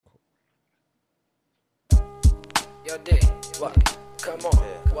Yo, D, what? Come on,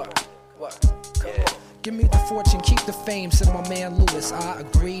 what? Come on. Give me the fortune, keep the fame, said my man Lewis. I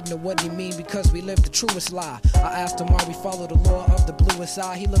agreed, know what he mean, because we live the truest lie. I asked him why we follow the law of the bluest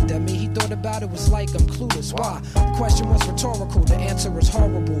eye. He looked at me, he thought about it, was like I'm clueless. Why? The question was rhetorical, the answer is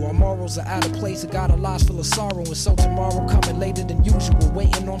horrible. Our morals are out of place, a God of lies full of sorrow. And so tomorrow coming later than usual,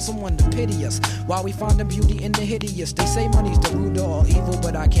 waiting on someone to pity us. While we find the beauty in the hideous. They say money's the root of all evil,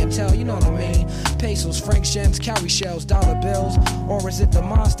 but I can't tell, you know what I mean? Pesos, franc gems, carry shells, dollar bills. Or is it the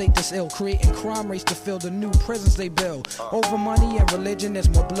mind state that's ill, creating crime rates to fill the new prisons they build? Over money and religion, there's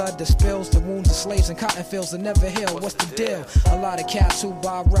more blood that spills. The wounds of slaves and cotton fields that never heal. What's the deal? A lot of cats who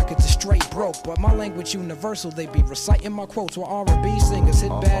buy records are straight broke, but my language universal. They be reciting my quotes while R&B singers hit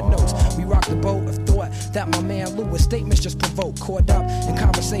bad notes. We rock the boat of thought that my man Lewis statements just provoke. Caught up in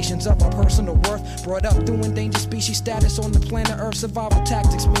conversations of our personal worth, brought up through endangered species status on the planet Earth. Survival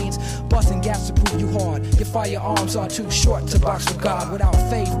tactics means busting gaps to prove you hard. Your firearms are too short to box with God. Without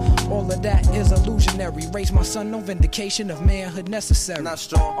faith, all of that is illusionary. Raise my son, no vindication of manhood necessary. Not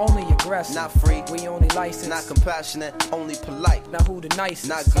strong, only aggressive, not free, we only licensed. not compassionate, only polite. Now who the nicest?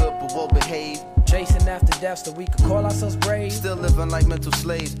 Not good but well behaved. Chasing after death so we could call ourselves brave. Still living like mental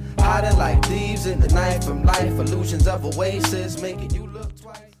slaves, hiding like thieves in the night from life. Illusions of oasis making you look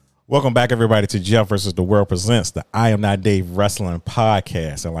twice. Welcome back, everybody, to Jeff versus the World presents the I Am Not Dave Wrestling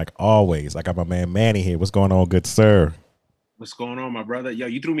Podcast. And like always, I got my man Manny here. What's going on, good sir? What's going on, my brother? Yo,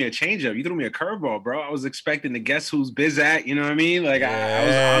 you threw me a changeup. You threw me a curveball, bro. I was expecting to guess who's biz at. You know what I mean? Like I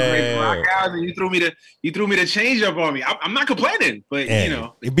was Andre Brockhouse, and you threw me the changeup on me. I'm not complaining, but Hey, you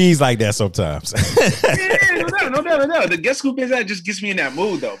know, it bees like that sometimes. yeah, no doubt. The guess who biz at just gets me in that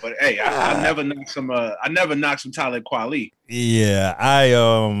mood, though. But hey, I never knock some Talib Kweli. Yeah,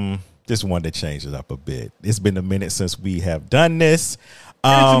 I just wanted to change it up a bit. It's been a minute since we have done this. It's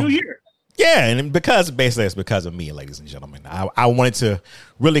a new year. Yeah, and basically it's because of me, ladies and gentlemen. I wanted to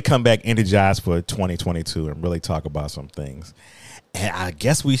really come back energized for 2022 and really talk about some things. And I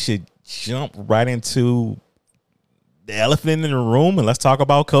guess we should jump right into the elephant in the room and let's talk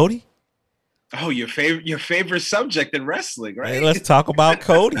about Cody. Oh, your favorite subject in wrestling, right? Hey, let's talk about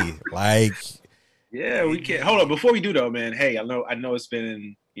Cody. Like, yeah, we can. Hold on, before we do though, man. Hey, I know it's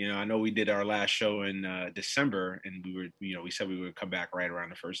been. I know we did our last show in December, and we said we would come back right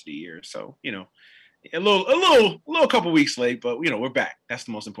around the first of the year. So, a little couple weeks late, but we're back. That's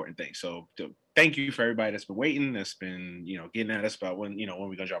the most important thing. So, thank you for everybody that's been waiting, that's been getting at us about when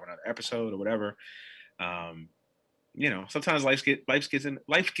we're gonna drop another episode or whatever. Sometimes life gets in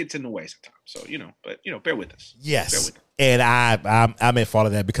the way sometimes. So, but bear with us. yes. Bear with us. And I'm at fault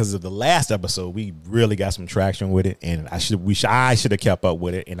of that because of the last episode. We really got some traction with it, and I should have kept up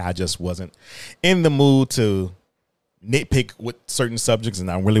with it, and I just wasn't in the mood to nitpick with certain subjects,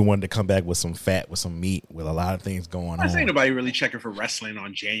 and I really wanted to come back with some fat, with some meat, with a lot of things going I on. ain't nobody really checking for wrestling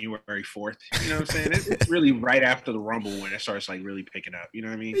on January 4th. You know what I'm saying? It's really right after the Rumble when it starts like really picking up. You know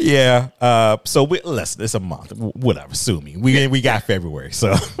what I mean? Yeah. So it's a month. Whatever. Sue me. We got February,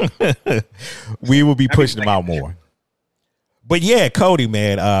 so we will be pushing them out more. But yeah, Cody,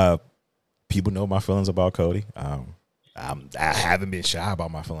 man. People know my feelings about Cody. I haven't been shy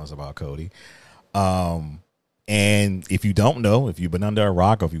about my feelings about Cody. And if you don't know, if you've been under a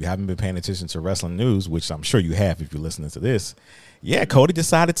rock, or if you haven't been paying attention to wrestling news, which I'm sure you have if you're listening to this, yeah, Cody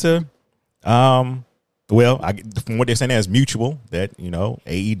decided to, from what they're saying, as mutual, that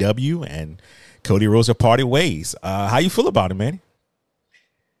AEW and Cody Rhodes are parted ways. How you feel about it, man?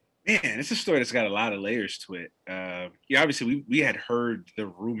 Man, it's a story that's got a lot of layers to it. Obviously we had heard the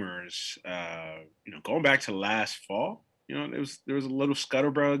rumors, going back to last fall. There was a little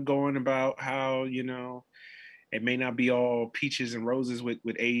scutterbug going about how it may not be all peaches and roses with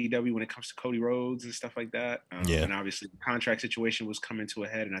AEW when it comes to Cody Rhodes and stuff like that. And obviously the contract situation was coming to a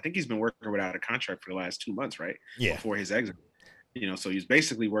head, and I think he's been working without a contract for the last 2 months, right? Yeah. Before his exit. So he's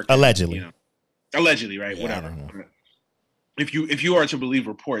basically working Allegedly. Allegedly, right? Yeah, Whatever. If you are to believe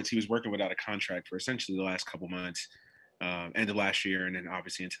reports, he was working without a contract for essentially the last couple months, end of last year, and then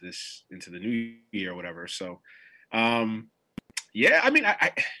obviously into the new year or whatever. So, I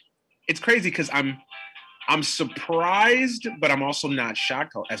it's crazy because I'm surprised, but I'm also not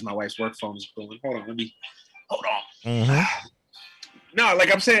shocked. As my wife's work phone is going. Hold on. Mm-hmm. No,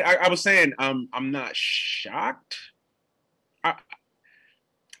 like I was saying, I'm not shocked. I'm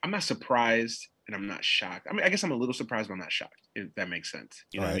not surprised, and I'm not shocked. I mean, I guess I'm a little surprised, but I'm not shocked. If that makes sense,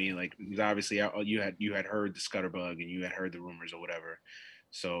 you know what I mean? Like, because obviously you had heard the scutterbug and you had heard the rumors or whatever.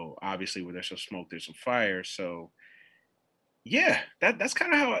 So obviously, where there's some smoke, there's some fire. So Yeah, that's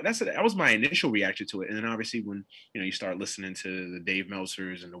kind of how that was my initial reaction to it. And then obviously when you start listening to the Dave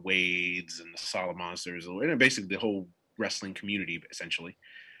Meltzers and the Wades and the Solid Monsters, and basically the whole wrestling community essentially,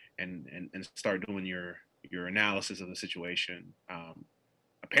 and start doing your analysis of the situation.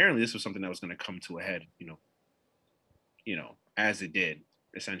 Apparently, this was something that was going to come to a head, as it did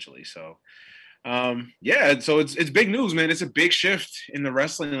essentially. So, yeah, so it's big news, man. It's a big shift in the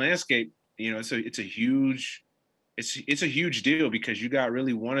wrestling landscape. It's a huge it's a huge deal because you got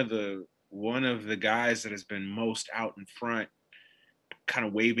really one of the guys that has been most out in front, kind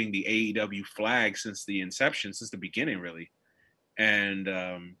of waving the AEW flag since the inception, since the beginning, really. And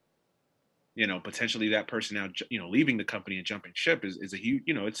potentially that person now, leaving the company and jumping ship is a huge,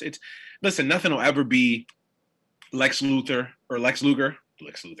 it's listen, nothing will ever be Lex Luthor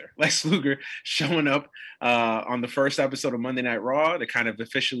showing up on the first episode of Monday Night Raw to kind of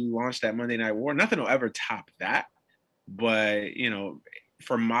officially launch that Monday Night War. Nothing will ever top that. But,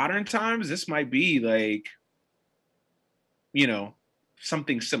 for modern times, this might be like,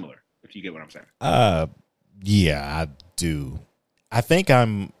 something similar, if you get what I'm saying. Yeah, I do. I think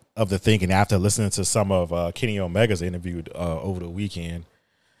I'm of the thinking after listening to some of Kenny Omega's interview over the weekend,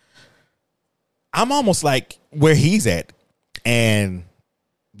 I'm almost like where he's at. And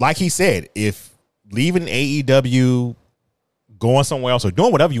like he said, if leaving AEW, going somewhere else, or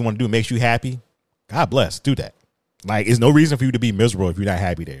doing whatever you want to do makes you happy, God bless, do that. Like, there's no reason for you to be miserable if you're not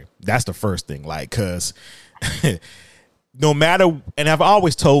happy there. That's the first thing. Like, because no matter, and I've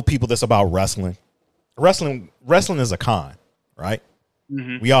always told people this about wrestling. Wrestling is a con, right?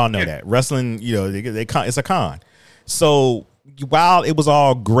 Mm-hmm. We all know that. Wrestling, it's a con. So while it was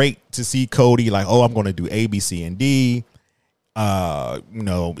all great to see Cody like, oh, I'm going to do A, B, C, and D,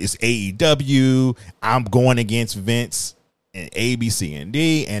 it's AEW, I'm going against Vince and A, B, C, and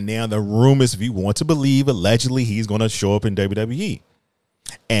D, and now the rumors, if you want to believe, allegedly he's going to show up in WWE.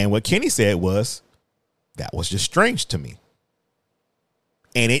 And what Kenny said was, that was just strange to me.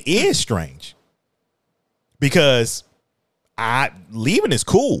 And it is strange because leaving is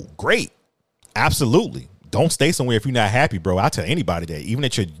cool, great, absolutely. Don't stay somewhere if you're not happy, bro. I tell anybody that, even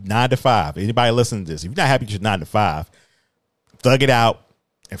at your 9 to 5, anybody listening to this, if you're not happy at your 9 to 5, thug it out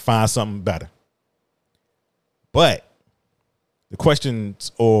and find something better. But the question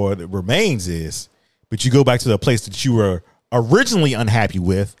that remains is, but you go back to the place that you were originally unhappy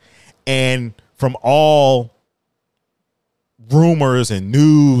with, and from all rumors and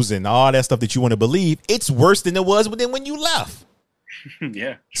news and all that stuff that you want to believe, it's worse than it was when you left.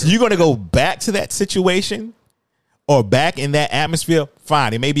 Yeah. So you're going to go back to that situation or back in that atmosphere?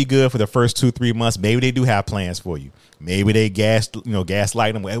 Fine. It may be good for the first 2-3 months. Maybe they do have plans for you. Maybe they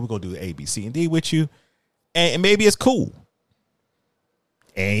gaslight them. Hey, we're going to do A, B, C, and D with you. And maybe it's cool.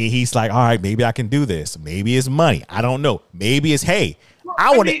 And he's like, all right, maybe I can do this. Maybe it's money. I don't know. Maybe it's, hey,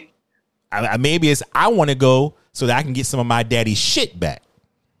 I want to go so that I can get some of my daddy's shit back.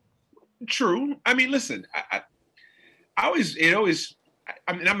 True. I mean, listen, I'm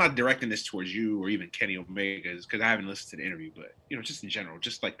not directing this towards you or even Kenny Omega because I haven't listened to the interview, but just in general,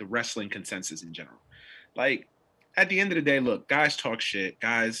 just like the wrestling consensus in general. Like, at the end of the day, look, guys talk shit,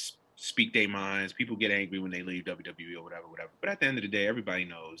 guys speak their minds, people get angry when they leave WWE or whatever. But at the end of the day, everybody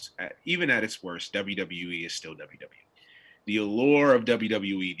knows, even at its worst, WWE is still WWE. The allure of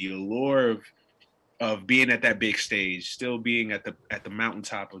WWE, the allure of being at that big stage, still being at the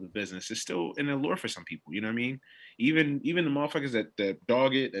mountaintop of the business is still an allure for some people. You know what I mean? Even the motherfuckers that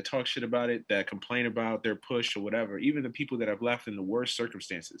dog it, that talk shit about it, that complain about their push or whatever, even the people that have left in the worst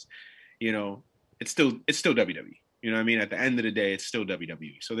circumstances, it's still WWE. You know what I mean? At the end of the day, it's still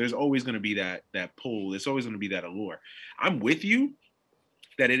WWE. So there's always going to be that pull. There's always going to be that allure. I'm with you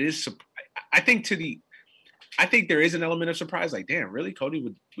that it is. I think there is an element of surprise. Like, damn, really? Cody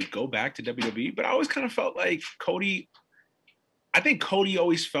would go back to WWE? But I always kind of felt like Cody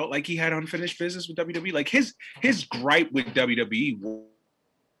always felt like he had unfinished business with WWE. Like his gripe with WWE,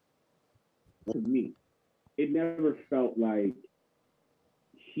 to me, it never felt like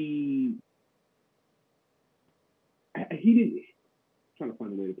he didn't. I'm trying to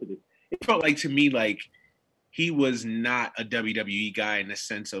find a way to put this. It felt like to me like he was not a WWE guy in the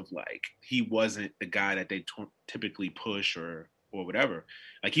sense of like he wasn't the guy that they typically push or whatever.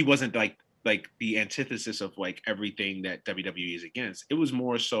 Like he wasn't like the antithesis of like everything that WWE is against. It was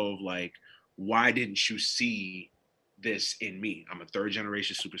more so of like, why didn't you see this in me? I'm a third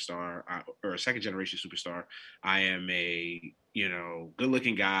generation superstar or a second generation superstar. I am a, good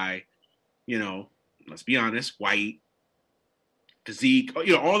looking guy, let's be honest, white, physique,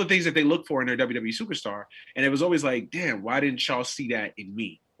 all the things that they look for in their WWE superstar. And it was always like, damn, why didn't y'all see that in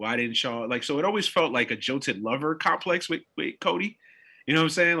me? Why didn't y'all like? So it always felt like a jilted lover complex with Cody. You know what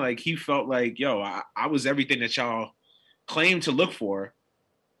I'm saying? Like he felt like, yo, I was everything that y'all claim to look for,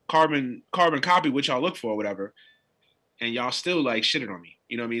 carbon copy, which y'all look for, whatever, and y'all still like shitted on me.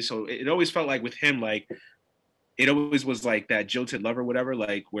 You know what I mean? So it always felt like with him, like it always was like that jilted lover, whatever,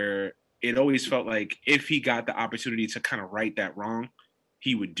 like where it always felt like if he got the opportunity to kind of right that wrong,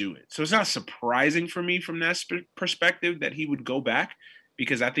 he would do it. So it's not surprising for me from that perspective that he would go back,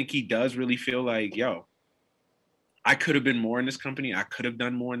 because I think he does really feel like, yo, I could have been more in this company. I could have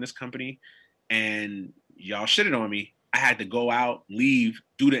done more in this company, and y'all shitted on me. I had to go out, leave,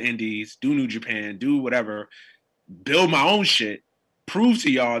 do the indies, do New Japan, do whatever, build my own shit, prove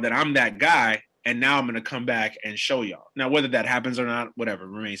to y'all that I'm that guy, and now I'm going to come back and show y'all. Now, whether that happens or not, whatever,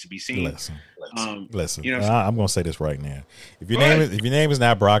 remains to be seen. Listen. You know, I'm going to say this right now. If your name is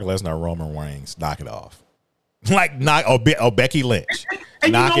not Brock Lesnar or Roman Reigns, knock it off. Like Becky Lynch.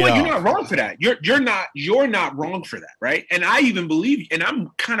 And you know what? You're not wrong for that. You're not wrong for that, right? And I even believe, and I'm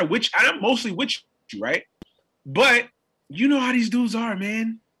kind of I'm mostly with you, right? But you know how these dudes are,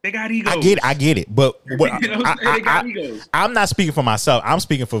 man. They got egos. I get it. But what, they got egos. I'm not speaking for myself. I'm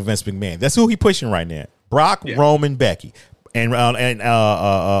speaking for Vince McMahon. That's who he pushing right now. Brock, Roman, Becky, and dang,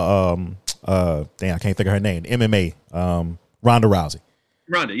 I can't think of her name. MMA, Ronda Rousey.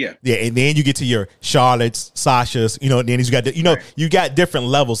 Ronda, yeah, and then you get to your Charlotte's, Sasha's. You know, then you got you got different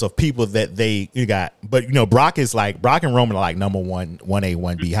levels of people that you got. But you know, Brock and Roman are like number 1A,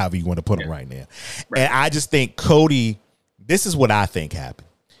 1B, however you want to put them right now. Right. And I just think Cody. This is what I think happened.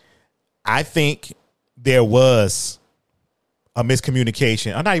 I think there was a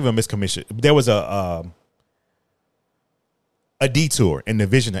miscommunication. Or not even a miscommunication. There was a detour in the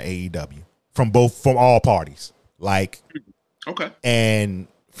vision of AEW from all parties. Like, okay, and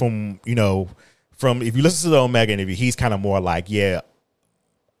from if you listen to the Omega interview, he's kind of more like, yeah,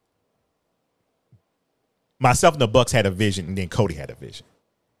 myself and the Bucks had a vision, and then Cody had a vision.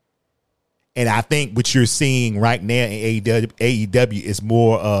 And I think what you're seeing right now in AEW is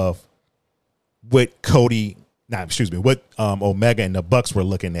more of what Omega and the Bucks were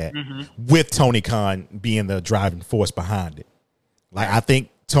looking at, with Tony Khan being the driving force behind it. Like, I think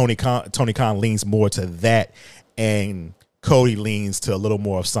Tony Khan leans more to that, and Cody leans to a little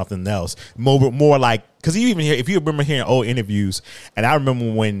more of something else. More like, because if you remember hearing old interviews, and I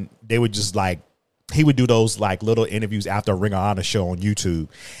remember when they would just like, he would do those like little interviews after a Ring of Honor show on YouTube,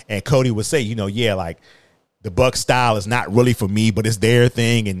 and Cody would say, like the Buck style is not really for me, but it's their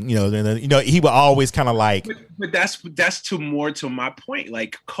thing, and he would always kind of like. But that's more to my point.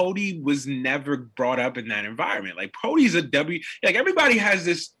 Like, Cody was never brought up in that environment. Like, Cody's a W. Like, everybody has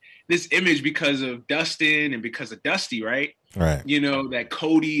this image because of Dustin and because of Dusty, right? Right. That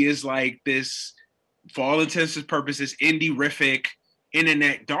Cody is like this, for all intents and purposes, indie-rific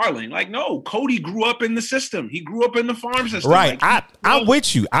internet darling. Like, no, Cody grew up in the system. He grew up in the farm system. Right. Like, I'm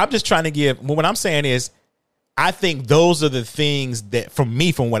with you. I'm just trying to give. What I'm saying is, I think those are the things that, from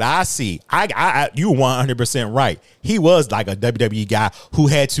what I see, you're 100% right. He was like a WWE guy who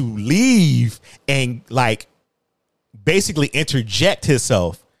had to leave and like basically interject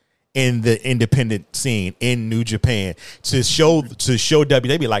himself in the independent scene in New Japan to show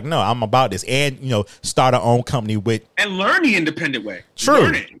WWE like, no, I'm about this, and start our own company with and learn the independent way. True,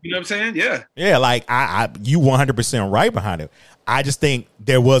 learn it. You know what I'm saying? Yeah. Like you 100% right behind it. I just think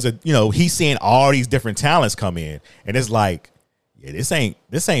there was he's seeing all these different talents come in, and it's like, yeah,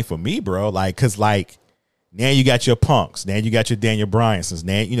 this ain't for me, bro. Like, cause like now you got your Punks, now you got your Daniel Bryansons,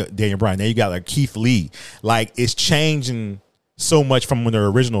 now Daniel Bryan, now you got like Keith Lee. Like, it's changing so much from when the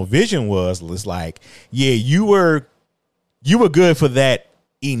original vision was. It's like, yeah, you were good for that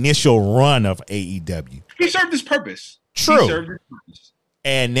initial run of AEW. He served his purpose. True. He served his purpose.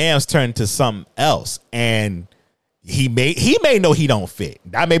 And now it's turned to something else. And he may know he don't fit.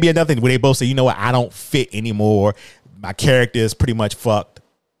 That may be another thing where they both say, you know what, I don't fit anymore. My character is pretty much fucked.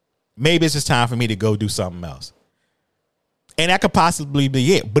 Maybe it's just time for me to go do something else. And that could possibly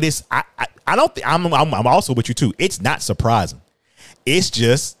be it. But it's I don't think I'm also with you too. It's not surprising. It's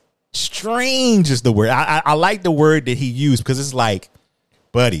just strange is the word. I like the word that he used, because it's like,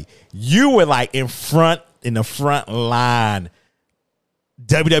 buddy, you were like in the front line,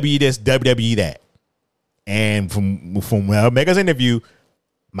 WWE this, WWE that. And from Omega's interview,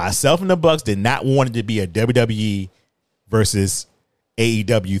 myself and the Bucks did not want it to be a WWE versus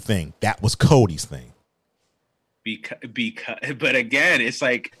AEW thing. That was Cody's thing. But again, it's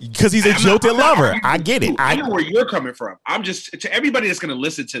like, because he's a jilted lover. I get it. I know where you're coming from. I'm just, to everybody that's going to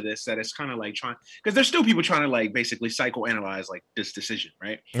listen to this, that is kind of like trying, because there's still people trying to like basically psychoanalyze like this decision,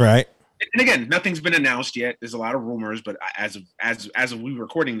 right? Right. And again, nothing's been announced yet. There's a lot of rumors, but as of we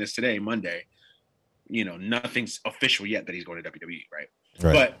recording this today, Monday, nothing's official yet that he's going to WWE, right?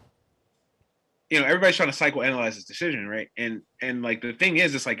 But everybody's trying to psychoanalyze this decision, right? And like the thing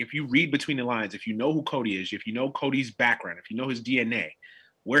is, it's like if you read between the lines, if you know who Cody is, if you know Cody's background, if you know his DNA,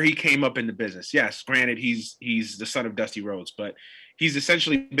 where he came up in the business. Yes, granted, he's the son of Dusty Rhodes, but he's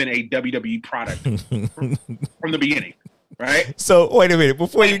essentially been a WWE product from the beginning, right? So wait a minute,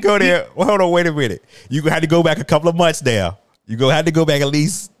 before you go there, hold on, wait a minute. You had to go back a couple of months now. You go have to go back at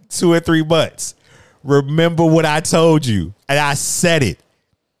least 2 or 3 months. Remember what I told you, and I said it.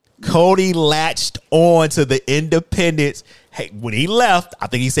 Cody latched on to the independents. Hey, when he left, I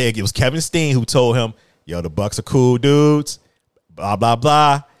think he said it was Kevin Steen who told him, "Yo, the Bucks are cool dudes." Blah blah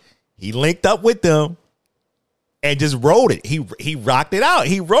blah. He linked up with them and just rode it. He rocked it out.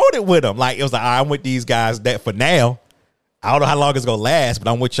 He rode it with them. Like it was like, I'm with these guys that for now. I don't know how long it's gonna last,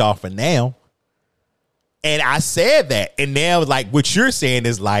 but I'm with y'all for now. And I said that, and now like what you're saying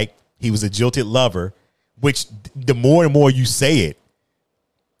is like he was a jilted lover. Which the more and more you say it,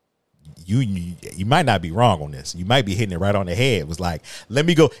 you might not be wrong on this. You might be hitting it right on the head. It was like, let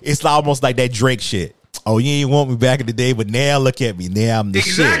me go. It's almost like that Drake shit. Oh, you didn't want me back in the day, but now look at me. Now I'm the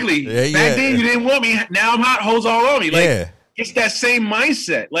exactly. shit. Back then you didn't want me. Now I'm hot. Hoes all on me. Like it's that same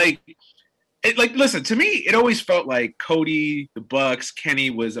mindset. Like listen, to me, it always felt like Cody, the Bucks, Kenny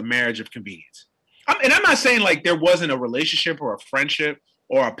was a marriage of convenience. And I'm not saying like there wasn't a relationship or a friendship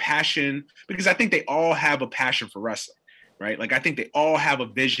or a passion, because I think they all have a passion for wrestling, right? Like I think they all have a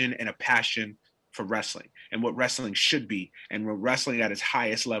vision and a passion for wrestling and what wrestling should be and what wrestling at its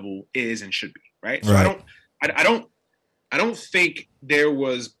highest level is and should be, right? So I don't think there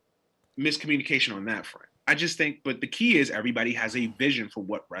was miscommunication on that front. I just think, but the key is everybody has a vision for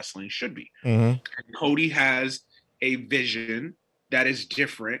what wrestling should be. Mm-hmm. And Cody has a vision that is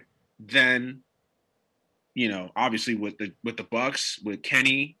different than, obviously with the Bucks, with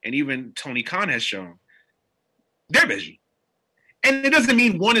Kenny, and even Tony Khan has shown their vision. And it doesn't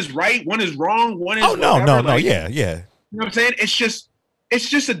mean one is right, one is wrong, one is no, yeah. You know what I'm saying? It's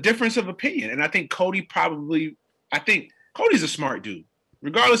just a difference of opinion. And I think Cody's a smart dude.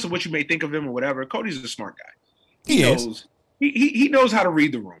 Regardless of what you may think of him or whatever, Cody's a smart guy. He knows how to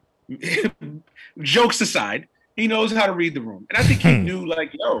read the room. Jokes aside, he knows how to read the room. And I think he knew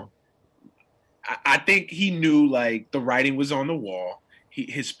I think he knew like the writing was on the wall.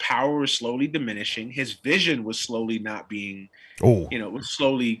 His power was slowly diminishing. His vision was slowly not being, it was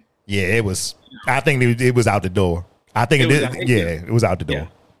slowly. Yeah, it was. I think it was out the door. I think it was out the door. Yeah.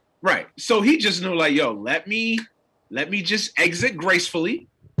 Right. So he just knew like, yo, let me just exit gracefully,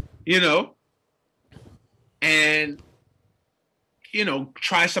 and,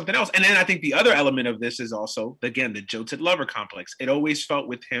 try something else. And then I think the other element of this is also, again, the jilted lover complex. It always felt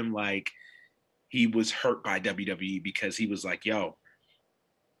with him like he was hurt by WWE because he was like, yo,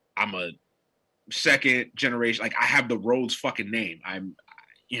 I'm a second generation. Like I have the Rhodes fucking name. I'm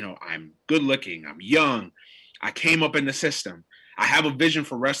good looking. I'm young. I came up in the system. I have a vision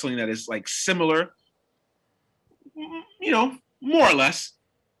for wrestling that is like similar, more or less.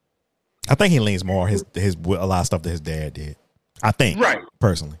 I think he leans more his a lot of stuff that his dad did. I think, right,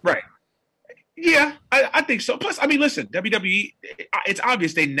 personally, right. Yeah, I think so. Plus, I mean, listen, WWE, it's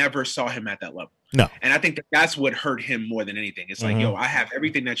obvious they never saw him at that level. No. And I think that's what hurt him more than anything. It's like, yo, I have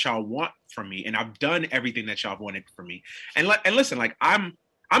everything that y'all want from me, and I've done everything that y'all wanted from me. And listen, like I'm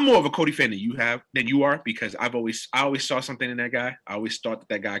more of a Cody fan than you are, because I always saw something in that guy. I always thought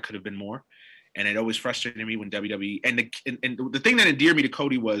that guy could have been more. And it always frustrated me when WWE and the thing that endeared me to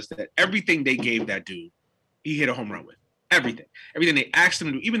Cody was that everything they gave that dude, he hit a home run with. Everything they asked him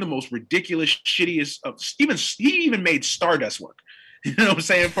to do, even the most ridiculous, shittiest of, he even made Stardust work. You know what I'm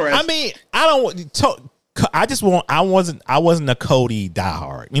saying? I wasn't a Cody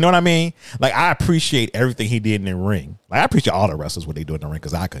diehard. You know what I mean? Like I appreciate everything he did in the ring. Like I appreciate all the wrestlers what they do in the ring,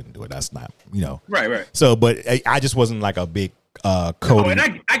 because I couldn't do it. That's not, Right. So, but I just wasn't like a big Cody. Oh, and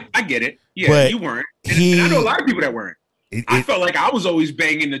I get it. Yeah, but you weren't. And I know a lot of people that weren't. I felt like I was always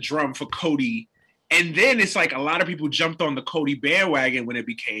banging the drum for Cody. And then it's like a lot of people jumped on the Cody bandwagon when it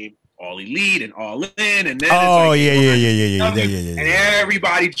became All Elite and All In, and then yeah. And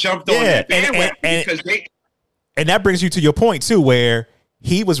everybody jumped on that bandwagon because they. And that brings you to your point too, where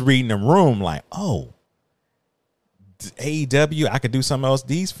he was reading the room like, oh, AEW, I could do something else.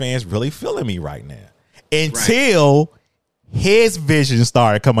 These fans really feeling me right now. Until his vision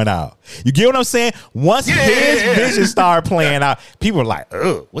started coming out. You get what I'm saying? Once his vision started playing out, people were like,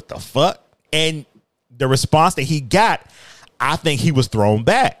 oh, what the fuck? And the response that he got, I think he was thrown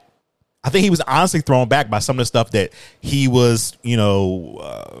back. I think he was honestly thrown back by some of the stuff that he was,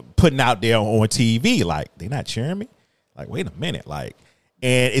 putting out there on TV. Like, they're not cheering me. Like, wait a minute. Like,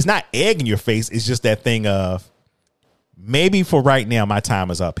 and it's not egg in your face. It's just that thing of maybe for right now, my time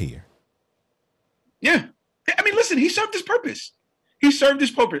is up here. Yeah. I mean, listen, he served his purpose. He served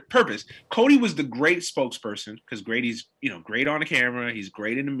his purpose. Cody was the great spokesperson because Grady's, great on the camera. He's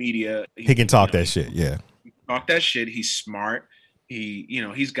great in the media. He can talk that shit. Yeah. Talk that shit. He's smart.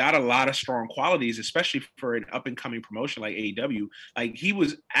 He's got a lot of strong qualities, especially for an up and coming promotion like AEW. Like, he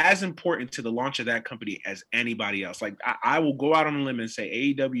was as important to the launch of that company as anybody else. Like, I will go out on a limb and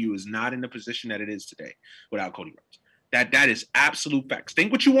say AEW is not in the position that it is today without Cody Rhodes. That is absolute facts.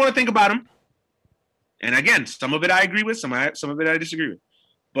 Think what you want to think about him. And again, some of it I agree with, some of it I disagree with.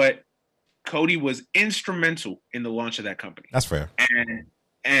 But Cody was instrumental in the launch of that company. That's fair.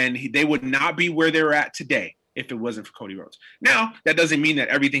 And they would not be where they're at today if it wasn't for Cody Rhodes. Now, that doesn't mean that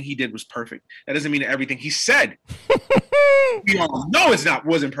everything he did was perfect. That doesn't mean that everything he said, we all know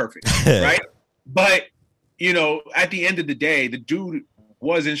wasn't perfect, right? But, at the end of the day, the dude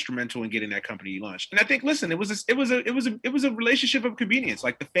was instrumental in getting that company launched. And I think, listen, it was a relationship of convenience.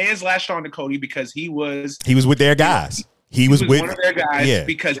 Like, the fans latched on to Cody because he was with their guys. He was with one of their guys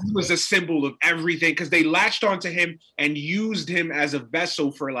because he was a symbol of everything, because they latched onto him and used him as a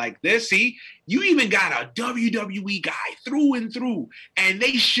vessel for like this. See, you even got a WWE guy through and through, and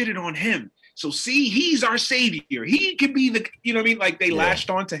they shitted on him. So see, he's our savior. He could be the, Like, they latched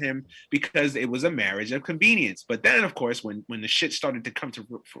onto him because it was a marriage of convenience. But then, of course, when the shit started to come to,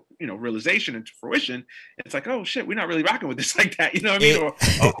 realization and to fruition, it's like, oh shit, we're not really rocking with this like that. You know what I mean?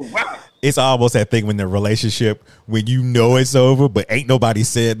 Oh wow. It's almost that thing when the relationship, when it's over, but ain't nobody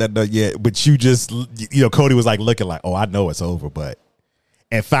said that yet. But you just, Cody was like looking like, oh, I know it's over, but,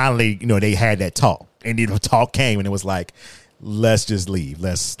 and finally, they had that talk, and the talk came, and it was like, let's just leave.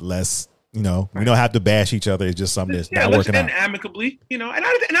 Let's. We don't have to bash each other. It's just something that's not working out. Amicably, and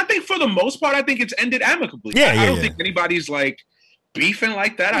I think for the most part, I think it's ended amicably. I don't think anybody's like beefing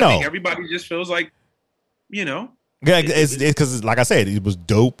like that. I think everybody just feels like, Yeah, it's because, like I said, it was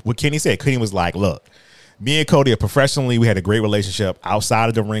dope what Kenny said. Kenny was like, look, me and Cody are professionally, we had a great relationship outside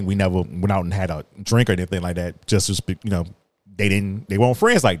of the ring. We never went out and had a drink or anything like that. Just to speak, they weren't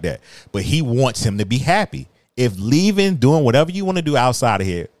friends like that. But he wants him to be happy. If leaving, doing whatever you want to do outside of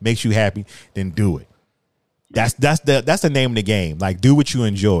here makes you happy, then do it. That's the name of the game. Like, do what you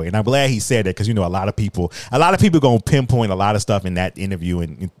enjoy. And I'm glad he said that, because a lot of people gonna pinpoint a lot of stuff in that interview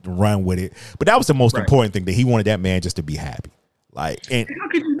and run with it. But that was the most important thing, that he wanted that man just to be happy. Like, and how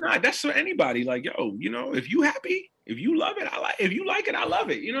could you not? That's for anybody. Like, yo, if you happy, if you love it, if you like it, I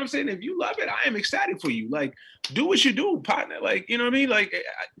love it. You know what I'm saying? If you love it, I am ecstatic for you. Like, do what you do, partner. Like, you know what I mean? Like,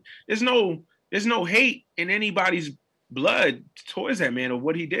 there's no hate in anybody's blood towards that man or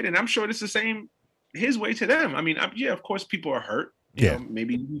what he did. And I'm sure it's the same his way to them. I mean, of course people are hurt. You know,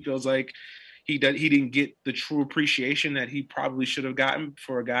 maybe he feels like he didn't get the true appreciation that he probably should have gotten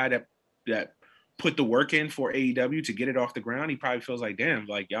for a guy that put the work in for AEW to get it off the ground. He probably feels like, damn,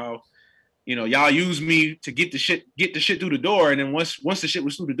 like y'all use me to get the shit through the door, and then once the shit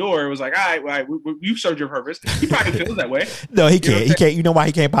was through the door, it was like, all right, you served your purpose. He probably feels that way. No, he can't. He can't. You know why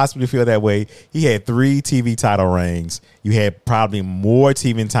he can't possibly feel that way? He had 3 TV title reigns. You had probably more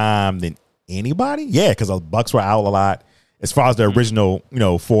TV time than anybody. Yeah, because the Bucks were out a lot. As far as the original,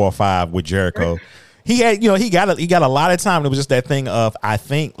 4 or 5 with Jericho, he had, he got a lot of time. It was just that thing of, I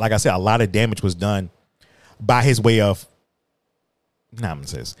think, like I said, a lot of damage was done by his way of.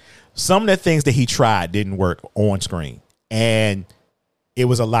 Some of the things that he tried didn't work on screen, and it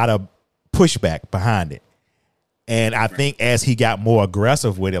was a lot of pushback behind it. And I think as he got more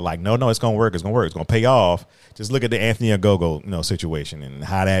aggressive with it, like, no, it's going to work. It's going to work. It's going to pay off. Just look at the Anthony Ogogo, situation and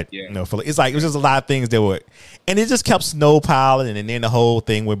how that, it's like, it was just a lot of things that were, and it just kept snowpiling. And then the whole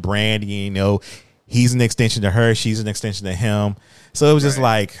thing with Brandy, he's an extension to her. She's an extension to him. So it was just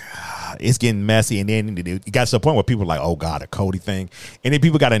like, it's getting messy. And then it got to the point where people were like, oh God, a Cody thing. And then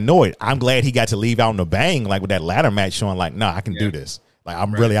people got annoyed. I'm glad he got to leave out in the bang, like with that ladder match showing like, no, I can do this. Like,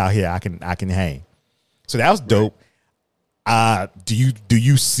 I'm really out here. I can hang. So that was dope. Do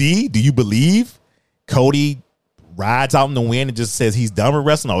you believe Cody rides out in the wind and just says he's done with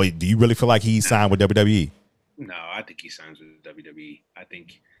wrestling? Or do you really feel like he's signed with WWE? No, I think he signs with WWE. I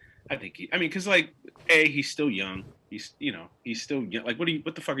think because like, he's still young. He's still young. Like,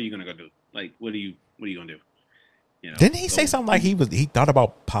 what the fuck are you gonna go do? Like, what are you gonna do? Didn't he say something like he thought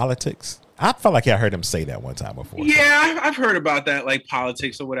about politics? I felt like I heard him say that one time before. Yeah, I've heard about that, like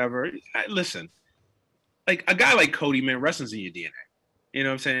politics or whatever. Listen, like a guy like Cody, man, wrestling's in your DNA. You know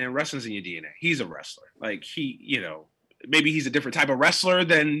what I'm saying? Wrestling's in your DNA. He's a wrestler. Like, he, maybe he's a different type of wrestler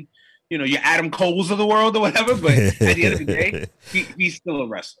than your Adam Coles of the world or whatever. But at the end of the day, he's still a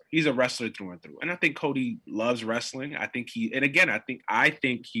wrestler. He's a wrestler through and through. And I think Cody loves wrestling. I think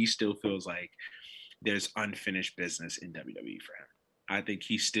he still feels like there's unfinished business in WWE for him. I think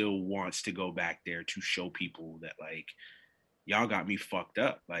he still wants to go back there to show people that, like, y'all got me fucked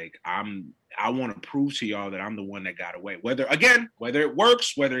up. Like, I want to prove to y'all that I'm the one that got away. Whether it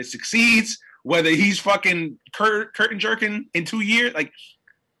works, whether it succeeds, whether he's fucking curtain jerking in 2 years, like,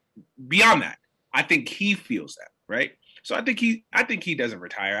 beyond that, I think he feels that, right? So I think he doesn't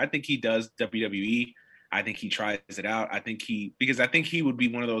retire. I think he does WWE. I think he tries it out. Because I think he would be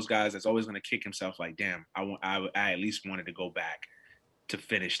one of those guys that's always going to kick himself like, damn, I at least wanted to go back to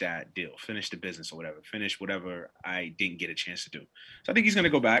finish that deal, finish the business or whatever, finish whatever I didn't get a chance to do. So I think he's going to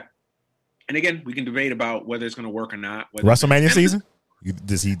go back. And again, we can debate about whether it's going to work or not. WrestleMania season?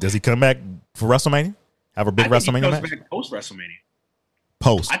 Does he come back for WrestleMania? Have a big WrestleMania match? Post WrestleMania.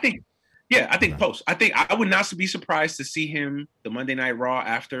 Post. I think post. I think I would not be surprised to see him the Monday Night Raw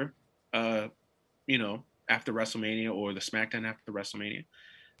after, after WrestleMania, or the SmackDown after WrestleMania.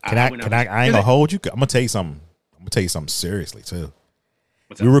 I ain't gonna hold you. I'm gonna tell you something. Seriously too.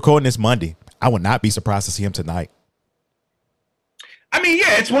 What's We're recording this Monday. I would not be surprised to see him tonight. I mean,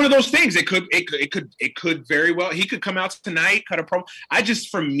 yeah, it's one of those things. It could very well. He could come out tonight, cut a promo.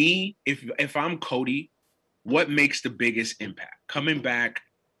 For me, if I'm Cody, what makes the biggest impact? Coming back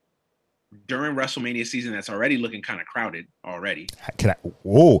during WrestleMania season that's already looking kind of crowded already. You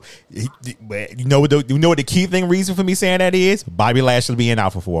know what the key reason for me saying that is? Bobby Lashley being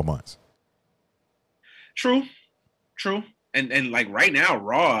out for 4 months. True. And like right now,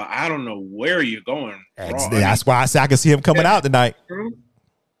 Raw, I don't know where you're going. That's why I say I can see him coming out tonight. True.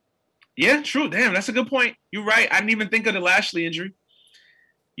 Yeah, true. Damn, that's a good point. You're right. I didn't even think of the Lashley injury.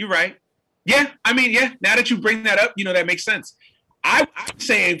 You're right. Yeah, I mean, yeah, now that you bring that up, that makes sense. I'm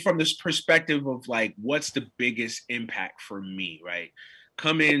saying from this perspective of, like, what's the biggest impact for me, right?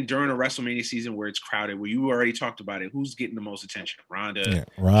 Come in during a WrestleMania season where it's crowded, where you already talked about it. Who's getting the most attention? Ronda,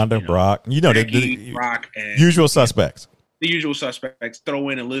 Brock. Becky, Brock, and usual suspects. The usual suspects. Throw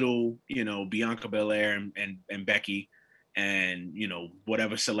in a little, Bianca Belair and Becky, and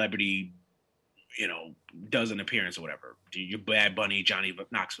whatever celebrity, does an appearance or whatever. Your Bad Bunny, Johnny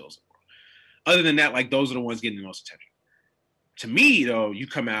Knoxville's. Other than that, like, those are the ones getting the most attention. To me, though, you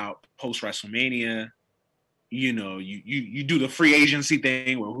come out post WrestleMania, you do the free agency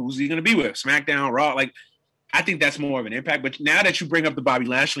thing. Well, who's he going to be with? SmackDown, Raw? Like, I think that's more of an impact. But now that you bring up the Bobby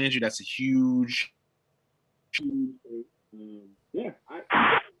Lashley injury, that's a huge. Yeah,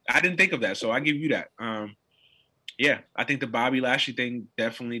 I didn't think of that, so I give you that. Yeah, I think the Bobby Lashley thing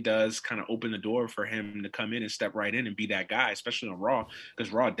definitely does kind of open the door for him to come in and step right in and be that guy, especially on Raw,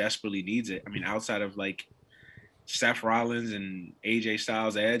 because Raw desperately needs it. I mean, outside of, like, Seth Rollins and AJ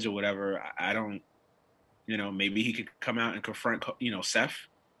Styles, Edge or whatever, I don't, maybe he could come out and confront, Seth.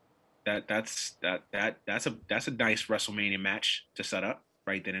 That's a nice WrestleMania match to set up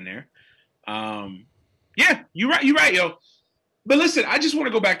right then and there. Yeah, you're right, yo. But listen, I just want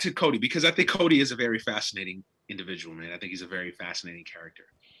to go back to Cody, because I think Cody is a very fascinating individual, man. I think he's a very fascinating character.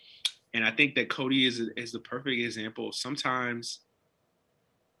 And I think that Cody is the perfect example. Sometimes,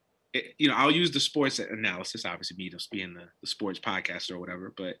 I'll use the sports analysis, obviously, me just being the sports podcaster or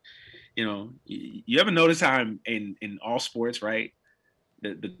whatever. But, you ever notice how in all sports, right,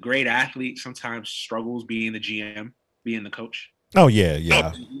 the great athlete sometimes struggles being the GM, being the coach? Oh, yeah.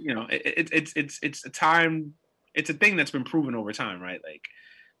 So, it's a time. It's a thing that's been proven over time, right? Like,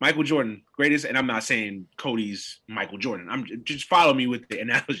 Michael Jordan, greatest, and I'm not saying Cody's Michael Jordan. I'm just follow me with the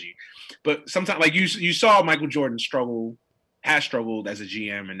analogy. But sometimes, like, you saw Michael Jordan has struggled as a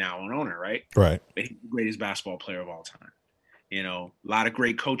GM and now an owner, right? Right. But he's the greatest basketball player of all time. A lot of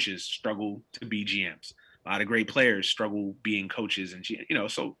great coaches struggle to be GMs. A lot of great players struggle being coaches, and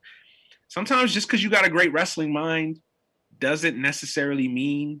so sometimes just because you got a great wrestling mind doesn't necessarily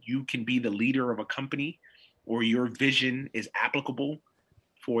mean you can be the leader of a company, or your vision is applicable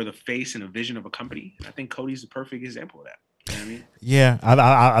for the face and a vision of a company. I think Cody's the perfect example of that. You know what I mean? Yeah,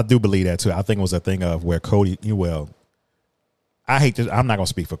 I do believe that too. I think it was a thing of where Cody, I hate this. I'm not going to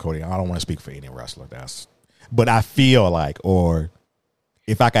speak for Cody. I don't want to speak for any wrestler. But I feel like, or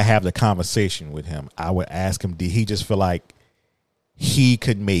if I could have the conversation with him, I would ask him, did he just feel like he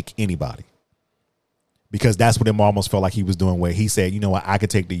could make anybody? Because that's what him almost felt like he was doing, where he said, I could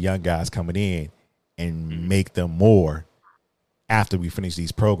take the young guys coming in and make them more after we finish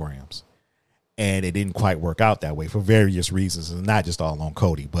these programs. And it didn't quite work out that way for various reasons. It's not just all on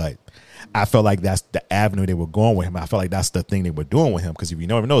Cody, but I felt like that's the avenue they were going with him. I felt like that's the thing they were doing with him, because if you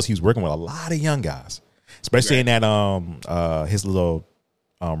never notice, he was working with a lot of young guys, especially in that his little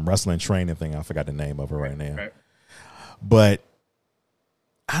wrestling training thing. I forgot the name of it right now. Right. But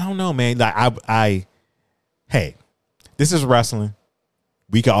I don't know, man. Like hey, this is wrestling.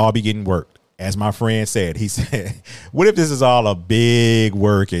 We could all be getting worked. As my friend said, he said, what if this is all a big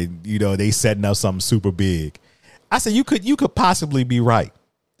work and, you know, they setting up something super big? I said, you could possibly be right.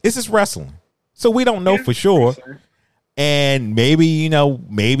 This is wrestling. So we don't know for sure. And maybe, you know,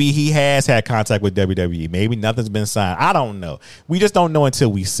 maybe he has had contact with WWE. Maybe nothing's been signed. I don't know. We just don't know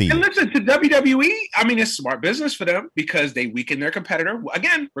until we see. And listen, to WWE, I mean, it's smart business for them because they weaken their competitor.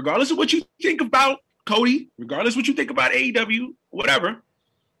 Again, regardless of what you think about Cody, regardless of what you think about AEW, whatever,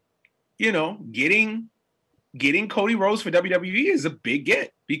 you know, getting Cody Rhodes for WWE is a big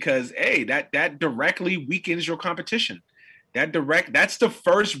get because that directly weakens your competition. That's the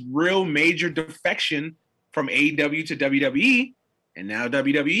first real major defection from AEW to WWE, and now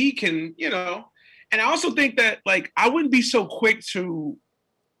WWE can, you know. And I also think that, like, I wouldn't be so quick to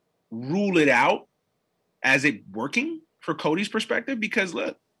rule it out as it working for Cody's perspective because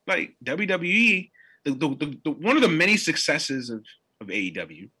look, like WWE, the one of the many successes of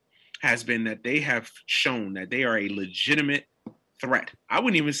AEW has been that they have shown that they are a legitimate threat. I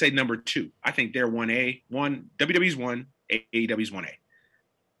wouldn't even say number 2. I think they're 1A. WWE's 1, AEW's 1A.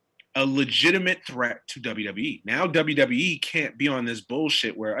 A legitimate threat to WWE. Now WWE can't be on this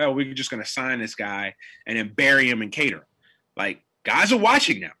bullshit where, oh, we're just going to sign this guy and then bury him and cater him. Like, guys are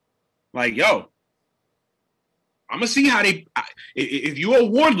watching now. Like, yo, I'm going to see how they – if you're a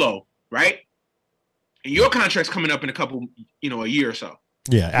Wardlow, right, and your contract's coming up in a year or so.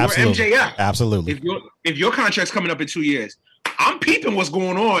 Yeah, absolutely. You're MJF. Absolutely. If your contract's coming up in 2 years, I'm peeping what's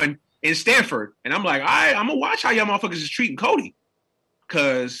going on in Stanford, and I'm like, all right, I'm gonna watch how y'all motherfuckers is treating Cody,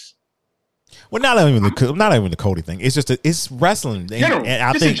 because. Well, not even the Cody thing. It's just it's wrestling, and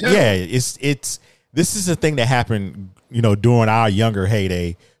I think it's this is a thing that happened, you know, during our younger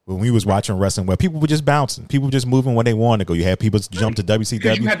heyday when we was watching wrestling, where people were just bouncing, people were just moving when they wanted to go. You had people jump to WCW.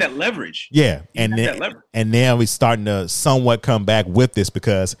 Because you had that leverage. Yeah, and now we're starting to somewhat come back with this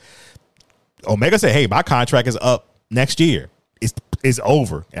because Omega said, "Hey, my contract is up next year. It's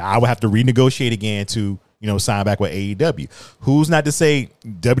over. I will have to renegotiate again to, you know, sign back with AEW." Who's not to say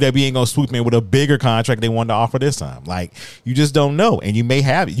WWE ain't gonna swoop in with a bigger contract they wanted to offer this time? Like, you just don't know, and you may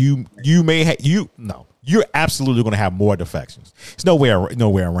have you're absolutely going to have more defections. There's nowhere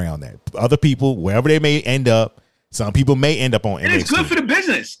around that. Other people, wherever they may end up, some people may end up on NXT. And it's good for the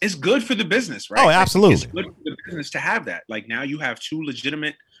business. It's good for the business, right? Oh, absolutely. It's good for the business to have that. Like, now you have two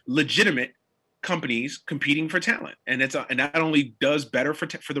legitimate companies competing for talent, and that only does better for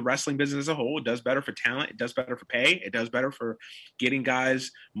the wrestling business as a whole. It does better for talent. It does better for pay. It does better for getting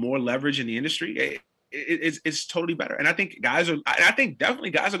guys more leverage in the industry. It's totally better. And I think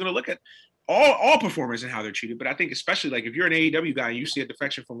definitely guys are going to look at all performers and how they're treated. But I think especially, like, if you're an AEW guy and you see a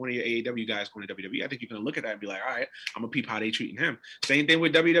defection from one of your AEW guys going to WWE, I think you're going to look at that and be like, all right, I'm going to peep how they treating him. Same thing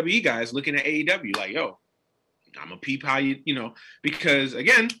with WWE guys looking at AEW, like, yo, I'm going to peep how you know, because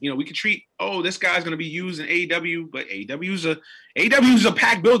again, you know, we could treat, oh, this guy's going to be used in AEW, but AEW's a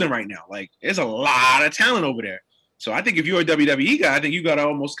packed building right now. Like, there's a lot of talent over there. So I think if you're a WWE guy, I think you got to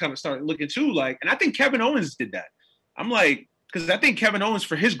almost kind of start looking too, like, and I think Kevin Owens did that. I'm like, because I think Kevin Owens,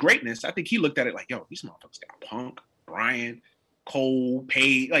 for his greatness, I think he looked at it like, yo, these motherfuckers got Punk, Bryan, Cole,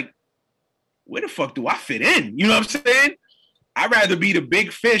 Page. Like, where the fuck do I fit in? You know what I'm saying? I'd rather be the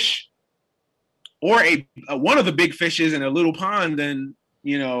big fish or one of the big fishes in a little pond than,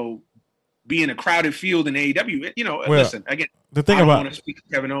 you know, be in a crowded field in AEW. You know, well, listen, again, the thing I don't want to speak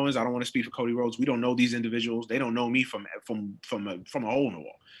for Kevin Owens. I don't want to speak for Cody Rhodes. We don't know these individuals. They don't know me from a hole in the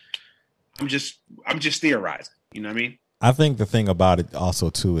wall. I'm just theorizing. You know what I mean? I think the thing about it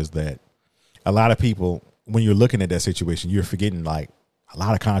also too is that a lot of people, when you're looking at that situation, you're forgetting, like, a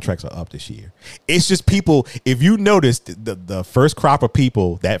lot of contracts are up this year. It's just people. If you noticed the first crop of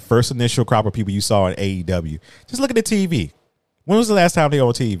people, that first initial crop of people you saw in AEW, just look at the TV. When was the last time they were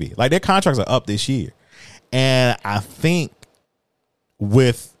on TV? Like, their contracts are up this year, and I think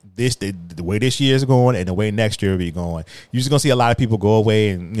with this, the way this year is going and the way next year will be going, you're just gonna see a lot of people go away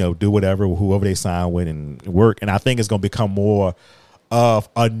and, you know, do whatever, whoever they sign with and work. And I think it's gonna become more of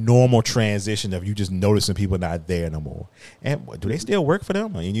a normal transition of you just noticing people not there no more. And do they still work for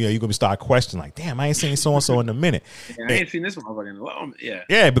them? And, you know, you're gonna start questioning, like, damn, I ain't seen so and so in a minute. Yeah, I ain't seen this motherfucker in a long. Yeah,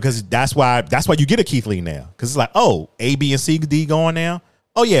 yeah, because that's why you get a Keith Lee now, because it's like, oh, A, B, and C, D going now.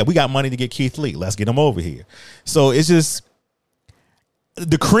 Oh yeah, we got money to get Keith Lee. Let's get him over here. So it's just,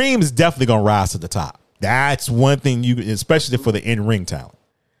 the cream is definitely going to rise to the top. That's one thing especially for the in-ring talent.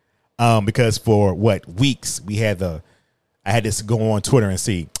 Because for weeks I had to go on Twitter and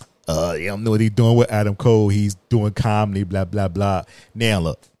see, You don't know what he's doing with Adam Cole. He's doing comedy, blah blah blah. Now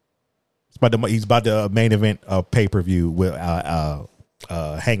look, he's about the main event pay-per-view with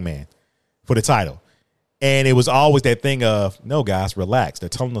Hangman for the title. And it was always that thing of, no, guys, relax. They're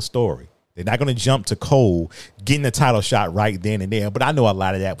telling the story. They're not going to jump to Cole getting the title shot right then and there. But I know a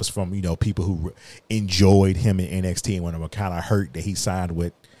lot of that was from, people who enjoyed him in NXT and when they were kind of hurt that he signed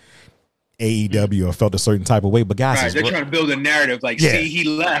with AEW or felt a certain type of way. But guys, right, they're trying to build a narrative like, see, he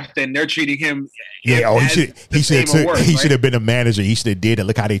left and they're treating him. Yeah, he should have been a manager. He should have did it.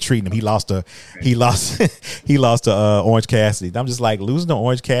 Look how they treating him. He lost to Orange Cassidy. I'm just like, losing to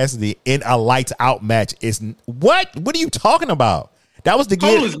Orange Cassidy in a lights out match is what? What are you talking about? That was the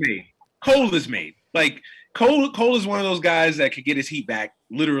Cole is made. Like Cole is one of those guys that could get his heat back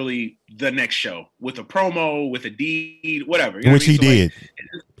literally the next show with a promo, with a deed, whatever. Which he did.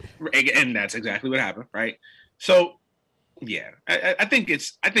 And that's exactly what happened, right? So, yeah, I think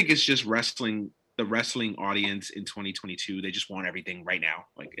it's just wrestling. The wrestling audience in 2022, they just want everything right now.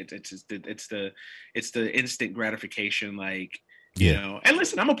 Like it's the instant gratification. Like And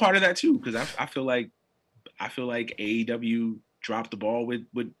listen, I'm a part of that too because I feel like AEW dropped the ball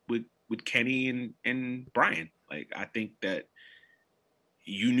with Kenny and Brian. Like I think that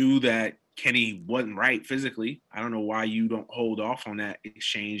you knew that Kenny wasn't right physically. I don't know why you don't hold off on that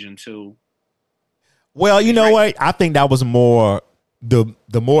exchange until. Well, you know what? I think that was more the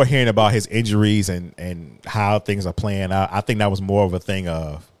more hearing about his injuries and how things are playing out. I think that was more of a thing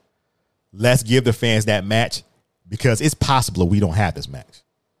of let's give the fans that match because it's possible we don't have this match.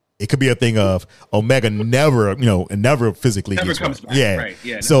 It could be a thing of Omega never physically comes back. Yeah. Right.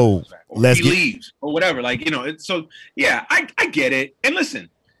 Yeah. So he leaves or whatever. Like, so yeah, I get it. And listen,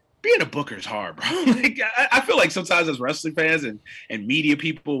 being a booker is hard, bro. Like, I feel like sometimes as wrestling fans and media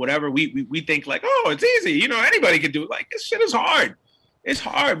people, whatever, we think like, oh, it's easy. Anybody can do it. Like, this shit is hard. It's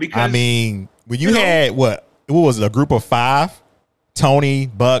hard because when you had what was it, a group of 5, Tony,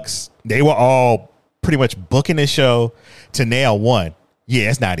 Bucks, they were all pretty much booking the show to nail one.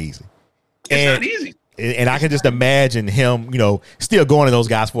 Yeah, it's not easy. It's not easy. And I can just imagine him, still going to those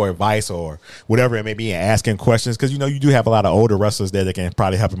guys for advice or whatever it may be and asking questions. Because, you do have a lot of older wrestlers there that can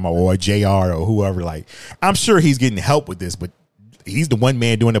probably help him or JR or whoever. Like, I'm sure he's getting help with this, but he's the one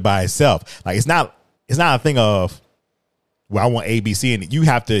man doing it by himself. Like, it's not a thing of, well, I want ABC.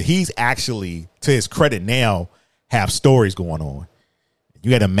 And he's actually, to his credit now, have stories going on. You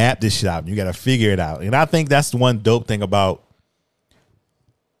got to map this shit out. You got to figure it out. And I think that's the one dope thing about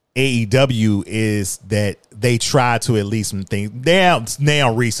AEW is that they try to at least some things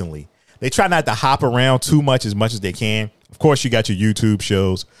now recently. They try not to hop around too much as they can. Of course, you got your YouTube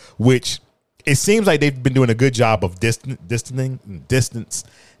shows, which it seems like they've been doing a good job of distance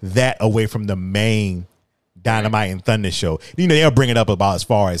that away from the main Dynamite and Thunder show. They'll bring it up about as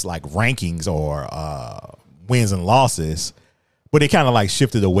far as like rankings or wins and losses, but they kind of like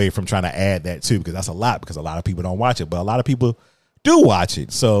shifted away from trying to add that too because that's a lot because a lot of people don't watch it, but a lot of people do watch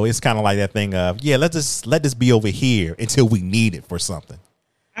it. So it's kind of like that thing of, yeah, let this be over here until we need it for something.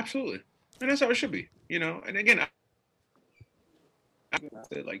 Absolutely. And that's how it should be, And again, I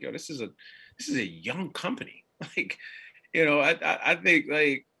said like, yo, this is a young company. Like, I think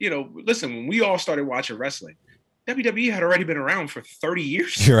like, listen, when we all started watching wrestling, WWE had already been around for 30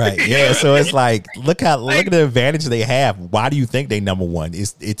 years. You're right. Yeah. So it's like, look at the advantage they have. Why do you think they number one?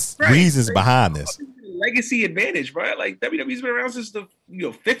 It's reasons behind this. Legacy advantage, bro. Like WWE's been around since the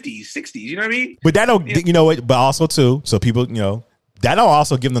 50s, 60s. You know what I mean? But that don't, but also too. So people, that don't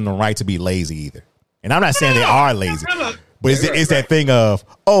also give them the right to be lazy either. And I'm not saying they are lazy, but it's that thing of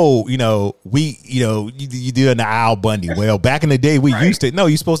you do an Al Bundy. Well, back in the day we used to. No,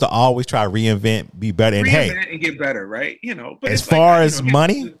 you're supposed to always try to reinvent, be better, and get better, right? But as far as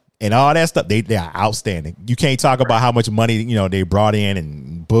money and all that stuff, they are outstanding. You can't talk about how much money they brought in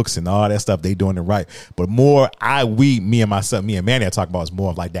and books and all that stuff. They doing it right, but more me and Manny are talking about is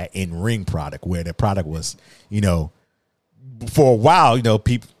more of like that in ring product where the product was, for a while,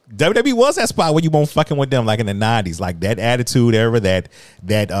 people. WWE was that spot where you won't fucking with them like in the 90s, like that attitude era, that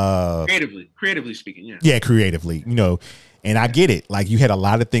creatively speaking, creatively, and I get it. Like you had a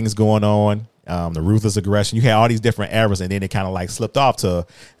lot of things going on. The ruthless aggression. You had all these different eras, and then it kind of like slipped off to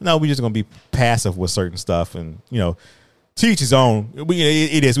no, we're just gonna be passive with certain stuff, and to each his own.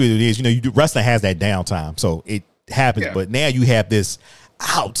 It is what it is. Wrestling has that downtime, so it happens. Yeah. But now you have this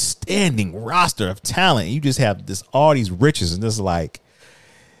outstanding roster of talent. You just have all these riches, and this is like,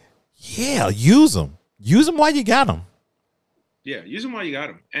 yeah, use them while you got them. Yeah, use them while you got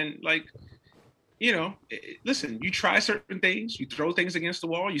them, and like. Listen, you try certain things, you throw things against the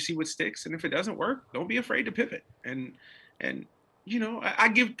wall, you see what sticks. And if it doesn't work, don't be afraid to pivot. And you know, I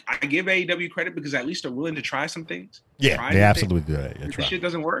give AEW credit because at least they're willing to try some things. Yeah, they absolutely do that. If the shit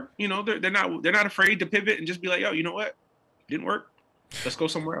doesn't work, you know, they're not afraid to pivot and just be like, yo, you know what, didn't work. Let's go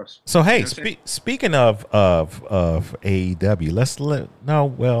somewhere else. So hey, speaking of AEW,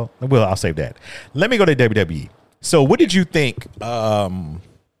 I'll save that. Let me go to WWE. So what did you think?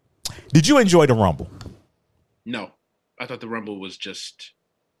 Did you enjoy the Rumble? No, I thought the Rumble was just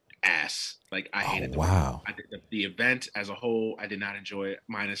ass. Like I hated the Rumble. I think the event as a whole, I did not enjoy it.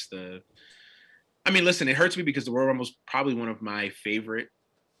 Minus I mean, listen, it hurts me because the Royal Rumble is probably one of my favorite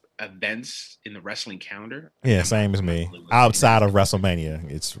events in the wrestling calendar. Yeah, same as me. Outside of WrestleMania,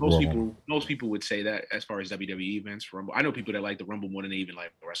 it's most people would say that as far as WWE events, Rumble. I know people that like the Rumble more than they even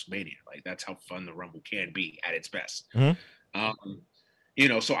like WrestleMania. Like that's how fun the Rumble can be at its best. Mm-hmm. You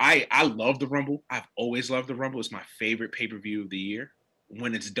know, so I love the Rumble. I've always loved the Rumble. It's my favorite pay-per-view of the year.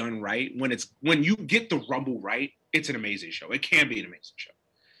 When it's done right, when you get the Rumble right, it's an amazing show. It can be an amazing show.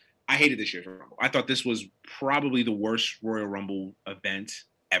 I hated this year's Rumble. I thought this was probably the worst Royal Rumble event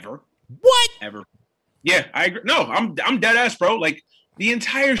ever. What? Ever. Yeah, I agree. No, I'm dead ass, bro. Like the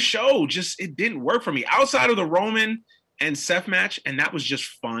entire show it didn't work for me. Outside of the Roman and Seth match, and that was just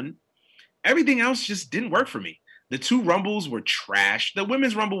fun. Everything else just didn't work for me. The two Rumbles were trash. The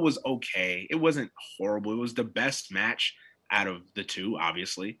women's Rumble was okay. It wasn't horrible. It was the best match out of the two,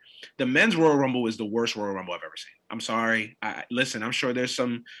 obviously. The men's Royal Rumble is the worst Royal Rumble I've ever seen. I'm sorry. Listen, I'm sure there's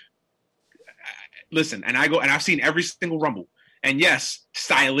some. Listen, and I've seen every single Rumble. And yes,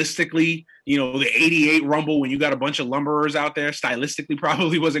 stylistically, you know, the 88 Rumble when you got a bunch of lumberers out there, stylistically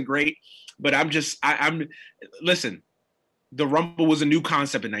probably wasn't great. But listen, the Rumble was a new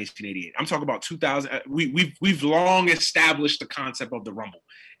concept in 1988. I'm talking about 2000. We've long established the concept of the Rumble.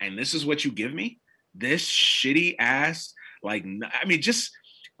 And this is what you give me? This shitty ass, just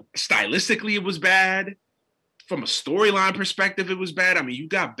stylistically it was bad. From a storyline perspective, it was bad. I mean, you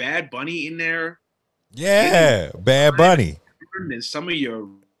got Bad Bunny in there. Yeah, Bad Bunny. And some of your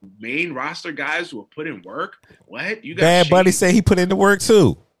main roster guys who have put in work. What? You got Bad Bunny say he put in the work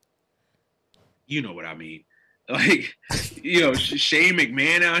too. You know what I mean. Like, you know, Shane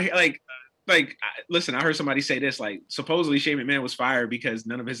McMahon out here. Listen, I heard somebody say this. Like, supposedly Shane McMahon was fired because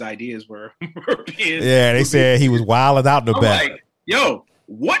none of his ideas were being. Yeah, they said he was wilding out in the back. Like, yo,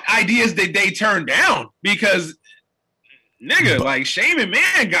 what ideas did they turn down? Because, nigga, like Shane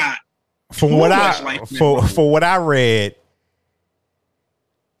McMahon got. From what I read,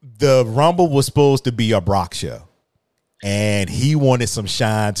 the Rumble was supposed to be a Brock show, and he wanted some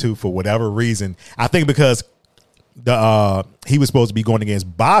shine too for whatever reason. I think because he was supposed to be going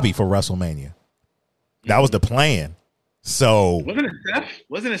against Bobby for WrestleMania. That was the plan. So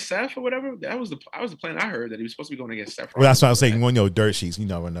wasn't it Seth or whatever? That was the plan I heard, that he was supposed to be going against Seth. Well, that's what I was saying. When dirt sheets, you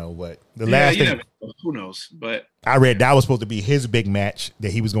never know what the last thing. Who knows? But I read that was supposed to be his big match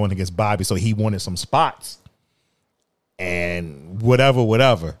that he was going against Bobby, so he wanted some spots and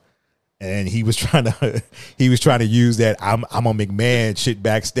whatever. And he was trying to use that I'm a McMahon shit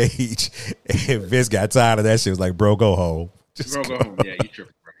backstage. And Vince got tired of that shit. Was like, bro, go home. Go home. Yeah, you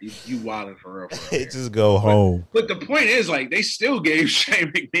tripping. You wilding for real. Just go home. But the point is, like, they still gave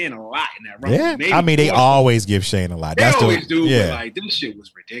Shane McMahon a lot in that run. Yeah, Maybe I mean, they always give Shane a lot. They always do. Yeah. But like, this shit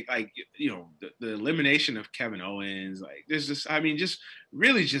was ridiculous. Like, you know, the elimination of Kevin Owens. Like, there's just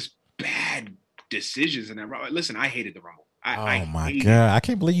really bad decisions in that. Listen, I hated the Rumble. Oh my God, I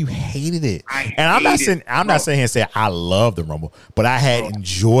can't believe you hated it. I'm not saying here say I love the Rumble, but I had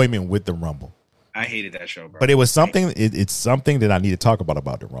enjoyment with the Rumble. I hated that show, bro. But it was something. It's something that I need to talk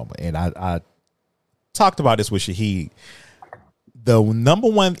about the Rumble, and I talked about this with Shahid. The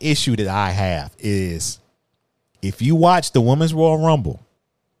number one issue that I have is if you watch the Women's Royal Rumble,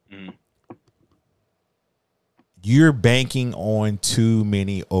 you're banking on too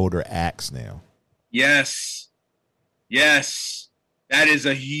many older acts now. Yes, that is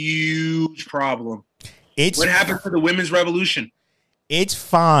a huge problem. What happened to the Women's Revolution? It's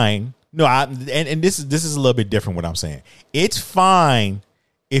fine. No, and this is a little bit different what I'm saying. It's fine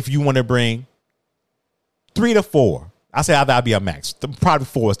if you want to bring 3 to 4. I say that'd be a max. Probably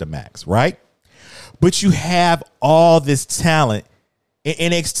 4 is the max, right? But you have all this talent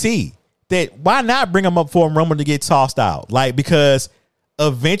in NXT that why not bring them up for a Rumble to get tossed out? Like, because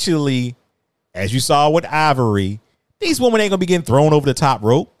eventually, as you saw with Ivory, these women ain't gonna be getting thrown over the top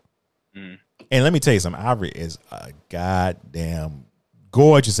rope. And let me tell you something, Ivory is a goddamn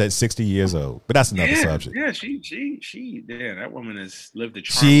gorgeous at 60 years old, but that's another subject. Yeah, she that woman has lived the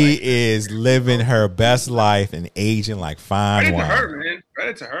charm. She is living her best life and aging like fine wine. Credit to her, man.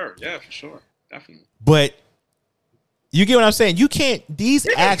 Credit to her. Yeah, for sure. Definitely. But You get what I'm saying? You can't. These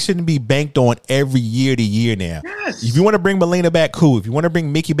acts shouldn't be banked on every year to year now. Yes. If you want to bring Melina back, cool. If you want to bring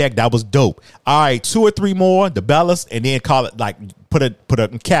Mickey back, that was dope. All right, 2 or 3 more, the Bellas, and then call it like put a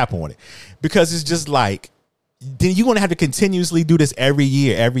cap on it, because it's just like then you're gonna have to continuously do this every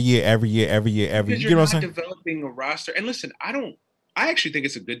year. Because You know what I'm saying? developing a roster. And listen, I actually think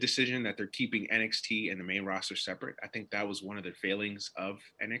it's a good decision that they're keeping NXT and the main roster separate. I think that was one of the failings of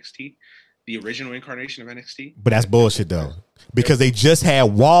NXT. The original incarnation of NXT. But that's bullshit though, because they just had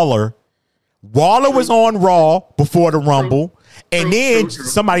Waller. Waller was on Raw before the Rumble, and then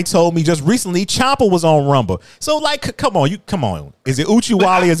somebody told me just recently Ciampa was on Rumble. So like, come on. Is it Uchi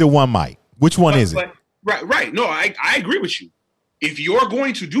Wally? Is it one Mike? Which one is it? Right. No, I agree with you. If you're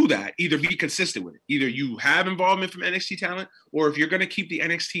going to do that, either be consistent with it. Either you have involvement from NXT talent, or if you're going to keep the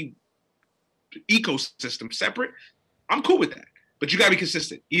NXT ecosystem separate, I'm cool with that. But you got to be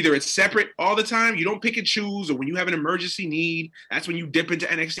consistent. Either it's separate all the time, you don't pick and choose, or when you have an emergency need, that's when you dip into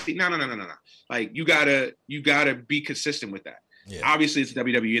NXT. No. Like you gotta be consistent with that. Yeah. Obviously, it's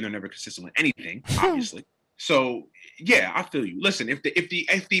WWE and they're never consistent with anything, obviously. So yeah, I feel you. Listen, if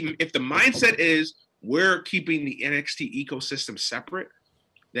the mindset is we're keeping the NXT ecosystem separate,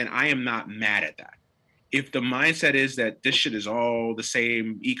 then I am not mad at that. If the mindset is that this shit is all the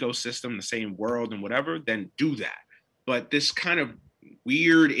same ecosystem, the same world and whatever, then do that. But this kind of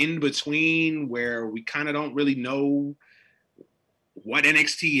weird in between where we kind of don't really know what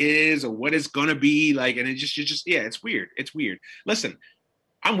NXT is or what it's gonna be like, and it's weird. It's weird. Listen,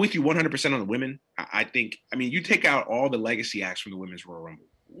 I'm with you 100% on the women. I think. I mean, you take out all the legacy acts from the women's Royal Rumble.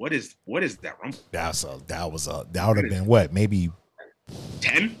 What is that Rumble? That would have been what, maybe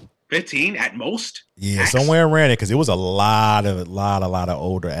 10, 15 at most. Yeah, acts? Somewhere around it, because it was a lot of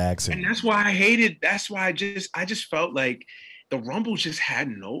older acts, and that's why I hated. That's why I just felt like the Rumble just had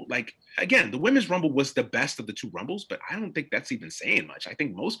no, like, again, the women's Rumble was the best of the 2 Rumbles, but I don't think that's even saying much. I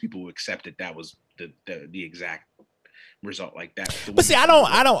think most people accepted that was the exact result like that. But see,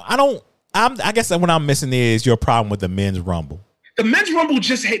 I guess what I'm missing is your problem with the men's Rumble. The men's Rumble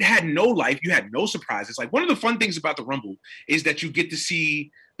just had no life. You had no surprises. Like, one of the fun things about the Rumble is that you get to see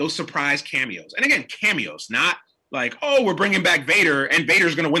those surprise cameos. And again, cameos, not like, oh, we're bringing back Vader and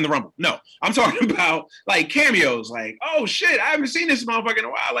Vader's going to win the Rumble. No, I'm talking about like cameos. Like, oh shit, I haven't seen this motherfucker in a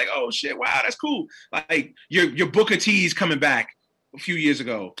while. Like, oh shit, wow, that's cool. Like your Booker T's coming back a few years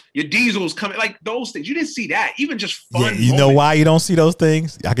ago. Your Diesel's coming, like those things. You didn't see that. Even just fun. Yeah, you know why you don't see those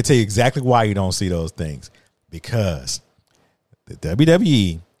things? I can tell you exactly why you don't see those things. Because the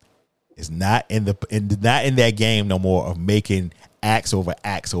WWE is not in that game no more of making acts over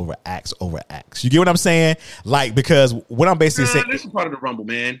acts over acts over acts. You get what I'm saying? Like, because what I'm basically saying, this is part of the Rumble,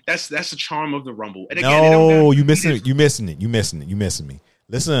 man. That's the charm of the Rumble. And again, you missing me.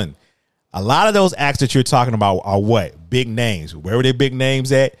 Listen, a lot of those acts that you're talking about are what? Big names. Where were they big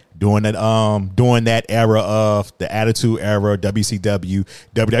names at? During that era of the Attitude Era, WCW,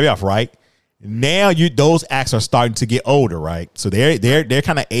 WWF, right? Now those acts are starting to get older, right? So they're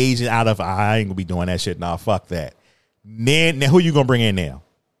kind of aging out of, I ain't gonna be doing that shit. Nah, fuck that. Now who you gonna bring in now?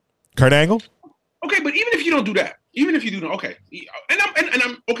 Kurt Angle? Okay, but even if you don't do that, okay, and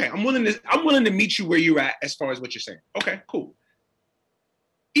I'm okay. I'm willing to meet you where you're at as far as what you're saying. Okay, cool.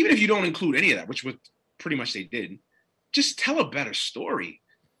 Even if you don't include any of that, which was pretty much they did, just tell a better story.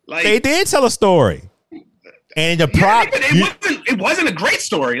 Like, they did tell a story. And it wasn't a great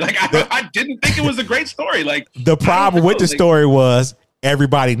story. Like I didn't think it was a great story. Like, the problem with the story was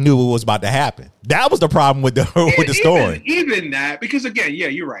everybody knew what was about to happen. That was the problem with the story. Even that, because again, yeah,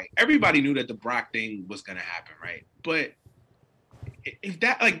 you're right. Everybody knew that the Brock thing was going to happen, right? But if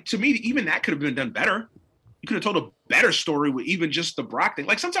that, like, to me, even that could have been done better. You could have told a better story with even just the Brock thing.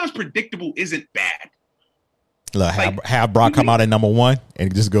 Like, sometimes predictable isn't bad. Look, have Brock come out at number 1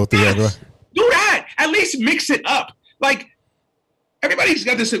 and just go through everyone. Do that. At least mix it up. Like, everybody's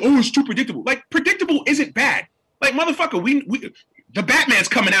got this, oh, it's too predictable. Like, predictable isn't bad. Like, motherfucker, we the Batman's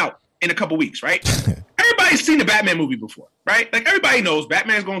coming out in a couple weeks, right? Everybody's seen the Batman movie before, right? Like, everybody knows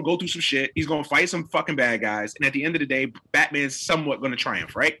Batman's going to go through some shit. He's going to fight some fucking bad guys. And at the end of the day, Batman's somewhat going to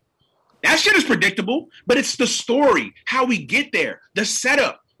triumph, right? That shit is predictable, but it's the story, how we get there, the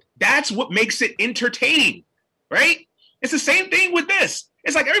setup. That's what makes it entertaining, right? It's the same thing with this.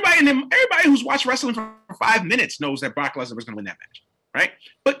 It's like everybody who's watched wrestling for 5 minutes knows that Brock Lesnar was going to win that match, right?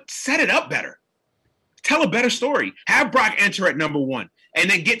 But set it up better. Tell a better story. Have Brock enter at number 1 and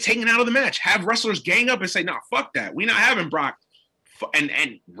then get taken out of the match. Have wrestlers gang up and say, "Nah, fuck that. We're not having Brock," and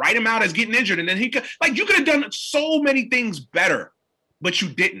write him out as getting injured. And then you could have done so many things better, but you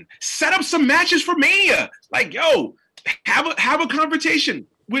didn't. Set up some matches for Mania. Like, yo, have a confrontation.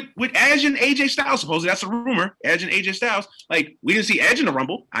 with Edge and AJ Styles. Supposedly that's a rumor. Edge and AJ Styles. Like, we didn't see Edge in the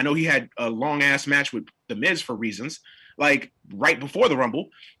Rumble. I know he had a long ass match with The Miz for reasons, like right before the Rumble.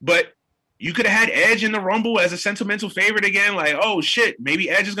 But you could have had Edge in the Rumble as a sentimental favorite again. Like, oh shit, maybe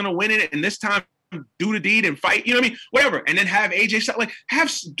Edge is gonna win it, and this time do the deed and fight. You know what I mean? Whatever. And then have AJ Styles, like,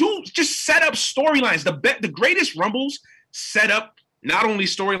 just set up storylines. The greatest Rumbles set up not only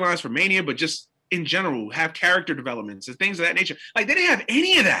storylines for Mania, but just in general, have character developments and things of that nature. Like, they didn't have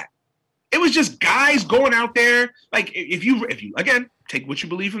any of that. It was just guys going out there. Like, if you again, take what you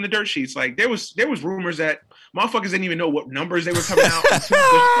believe from the dirt sheets. Like, there was rumors that motherfuckers didn't even know what numbers they were coming out.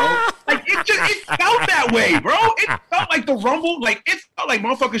 Like, it felt that way, bro. It felt like the Rumble. Like, it felt like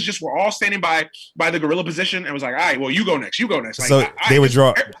motherfuckers just were all standing by the gorilla position and was like, all right, well, you go next. Like, so they would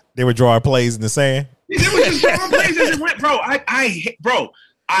draw plays in the sand. They were just drawing plays as it went, bro.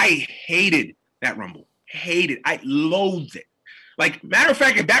 I hated that Rumble. I loathed it. Like, matter of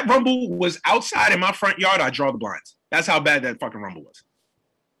fact, if that Rumble was outside in my front yard, I'd draw the blinds. That's how bad that fucking Rumble was.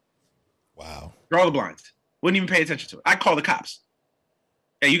 Wow. Draw the blinds. Wouldn't even pay attention to it. I'd call the cops.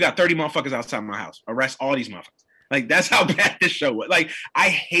 Hey, you got 30 motherfuckers outside my house. Arrest all these motherfuckers. Like, that's how bad this show was. Like, I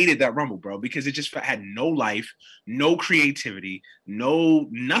hated that Rumble, bro, because it just had no life, no creativity,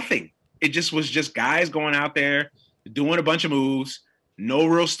 nothing. It just was just guys going out there doing a bunch of moves, no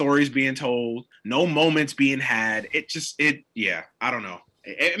real stories being told, no moments being had. I don't know.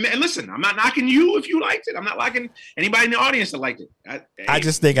 And listen, I'm not knocking you if you liked it. I'm not knocking anybody in the audience that liked it. I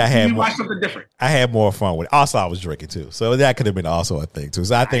just think I had watch something different. I had more fun with it. Also, I was drinking too, so that could have been also a thing too.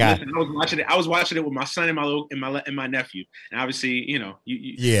 So I think I was watching it with my son and my nephew, and obviously,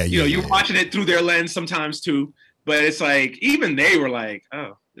 you're watching it through their lens sometimes too. But it's like, even they were like,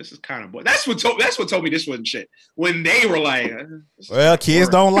 "Oh, this is kind of boring." That's what told me this wasn't shit. When they were like, "Well, kids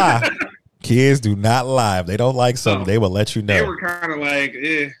don't lie." Kids do not lie. If they don't like something, they will let you know. They were kind of like,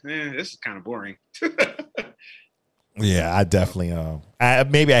 this is kind of boring. Yeah, I definitely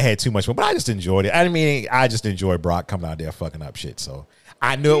maybe I had too much fun, but I just enjoyed it. I mean, I just enjoyed Brock coming out there fucking up shit. So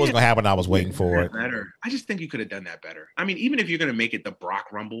I knew it was gonna happen. I was waiting for it. Better. I just think you could have done that better. I mean, even if you're gonna make it the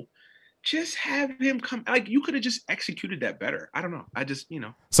Brock Rumble, just have him come. Like, you could have just executed that better. I don't know. I just,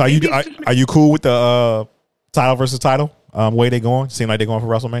 So are you cool with the title versus title way they going? Seem like they're going for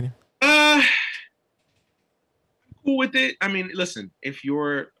WrestleMania. Cool with it. I mean, listen,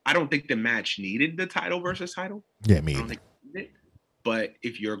 I don't think the match needed the title versus title. Yeah, me. I don't think it needed it. But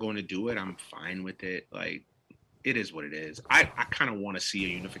if you're going to do it, I'm fine with it. Like, it is what it is. I kind of want to see a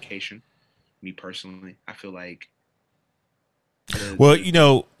unification. Me personally, I feel like.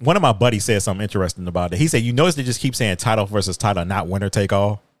 One of my buddies said something interesting about it. He said, "You notice they just keep saying title versus title, not winner take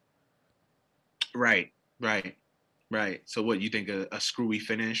all." Right. So what, you think a screwy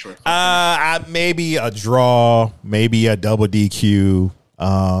finish or maybe a draw, maybe a double DQ,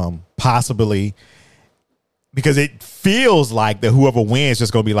 possibly, because it feels like that whoever wins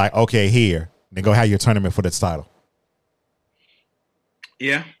just gonna be like, okay, here, then go have your tournament for this title.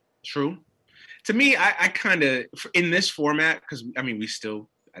 Yeah, true. To me, I kind of, in this format, because I mean, we still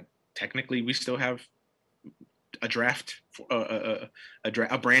have a draft,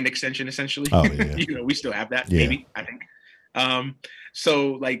 a brand extension, essentially. Oh, yeah. We still have that, maybe, I think.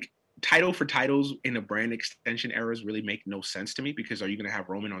 So, like, title for titles in the brand extension eras really make no sense to me, because are you going to have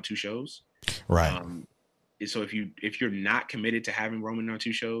Roman on two shows? Right. So if you're not committed to having Roman on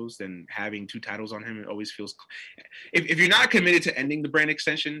two shows, then having two titles on him, it always feels. If you're not committed to ending the brand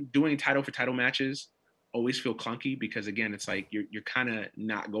extension, doing title for title matches always feel clunky, because again, it's like you're kind of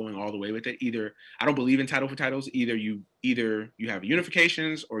not going all the way with it. Either I don't believe in title for titles. Either you have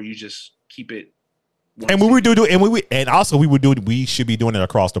unifications, or you just keep it. And we would do, we should be doing it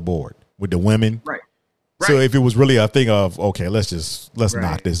across the board with the women. Right. So if it was really a thing of, okay, let's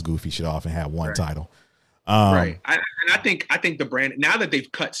knock this goofy shit off and have one title. Right. I think the brand, now that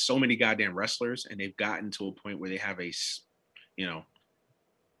they've cut so many goddamn wrestlers and they've gotten to a point where they have a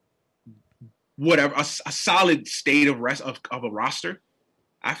solid state of a roster,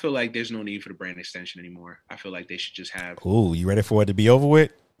 I feel like there's no need for the brand extension anymore. I feel like they should just have. Ooh, you ready for it to be over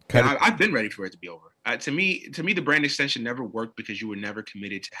with? I've been ready for it to be over. To me, the brand extension never worked, because you were never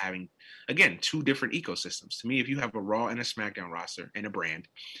committed to having, again, two different ecosystems. To me, if you have a Raw and a SmackDown roster and a brand,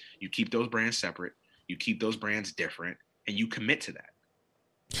 you keep those brands separate. You keep those brands different, and you commit to that.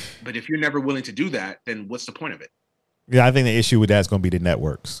 But if you're never willing to do that, then what's the point of it? Yeah, I think the issue with that is going to be the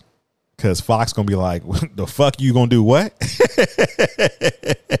networks, because Fox going to be like, the fuck you going to do what?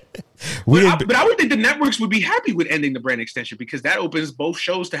 But I would think the networks would be happy with ending the brand extension, because that opens both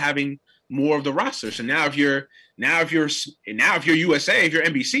shows to having more of the roster. So now if you're USA, if you're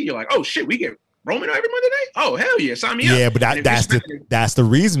NBC, you're like, oh shit, we get Roman every Monday night? Oh, hell yeah, sign me up. Yeah, but that's the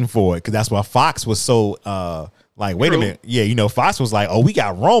reason for it, because that's why Fox was so like, wait a minute, yeah, you know, Fox was like, oh, we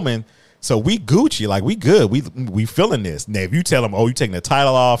got Roman, so we Gucci, like we good, we feeling this. Now if you tell him, oh, you taking the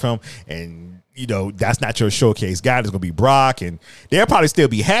title off him, and you know that's not your showcase guy, it's gonna be Brock, and they'll probably still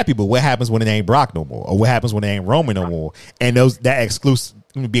be happy. But what happens when it ain't Brock no more, or what happens when it ain't Roman no more? And that exclusive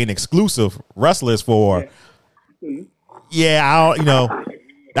being exclusive wrestlers for, I don't, you know.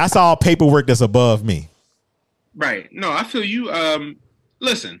 That's all paperwork that's above me. Right. No, I feel you.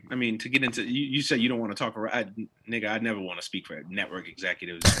 Listen, I mean, to get into, you said you don't want to talk about, nigga, I never want to speak for network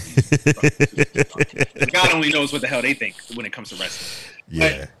executives. God only knows what the hell they think when it comes to wrestling.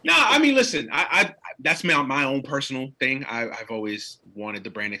 Yeah. But, no, I mean, listen, I that's my own personal thing. I've always wanted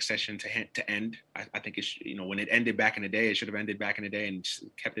the brand extension to end. I think it's, you know, when it ended back in the day, it should have ended back in the day and just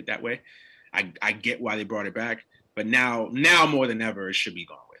kept it that way. I get why they brought it back. But now more than ever, it should be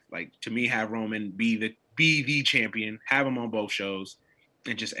gone with. Like, to me, have Roman be the champion, have him on both shows,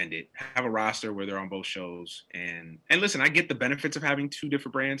 and just end it. Have a roster where they're on both shows. And listen, I get the benefits of having two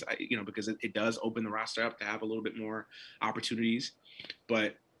different brands, you know, because it does open the roster up to have a little bit more opportunities.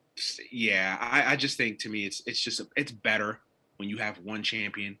 But yeah, I just think, to me, it's better when you have one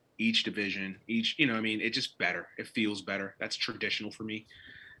champion, each division, you know, I mean, it's just better. It feels better. That's traditional for me.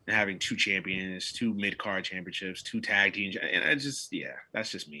 And having two champions, two mid-card championships, two tag teams, and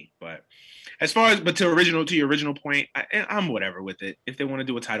that's just me. But as far as, to your original point, I'm whatever with it. If they want to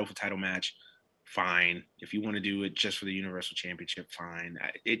do a title for title match, fine. If you want to do it just for the Universal Championship, fine.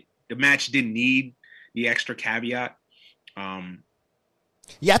 The match didn't need the extra caveat.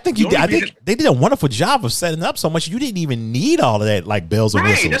 Yeah, I think they did a wonderful job of setting up so much. You didn't even need all of that, like bells and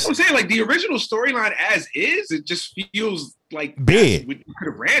whistles. Right, that's what I'm saying. Like, the original storyline as is, it just feels like big. We could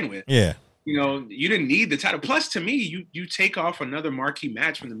have ran with. Yeah, you know, you didn't need the title. Plus, to me, you take off another marquee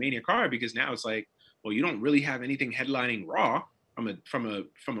match from the Mania card, because now it's like, well, you don't really have anything headlining Raw from a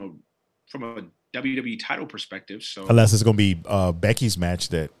WWE title perspective. So unless it's gonna be Becky's match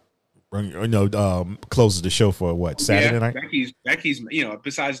that, you know, closes the show for what, Saturday night? Becky's, you know,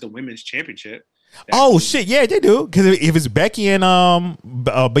 besides the women's championship. Oh shit, yeah, they do. Because if it's Becky and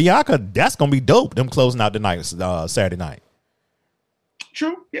Bianca, that's gonna be dope. Them closing out the night, Saturday night.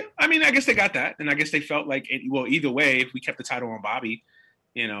 True. Yeah. I mean, I guess they got that, and I guess they felt like, well, either way, if we kept the title on Bobby,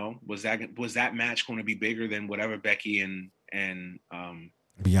 you know, was that match going to be bigger than whatever Becky and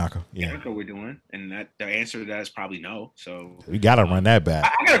Bianca we're doing? And that the answer to that is probably no. So we gotta run that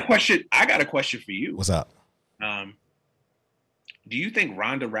back. I got a question for you. What's up? Do you think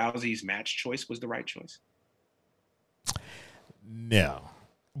Ronda Rousey's match choice was the right choice? No,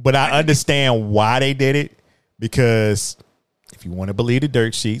 but I understand why they did it, because if you want to believe the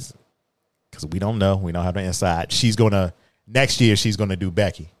dirt sheets, because we don't have the inside, next year she's gonna do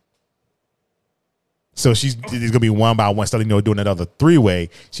Becky. So it's gonna be one by one. Starting, doing another 3-way.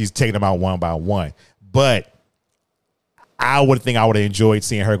 She's taking them out one by one. But I would have enjoyed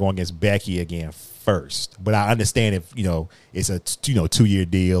seeing her going against Becky again first. But I understand if it's a 2-year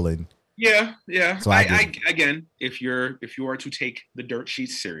deal, and yeah. So I again, if you are to take the dirt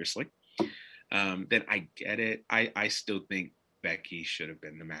sheets seriously, then I get it. I still think Becky should have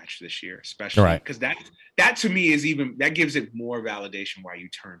been the match this year, especially because that to me that gives it more validation why you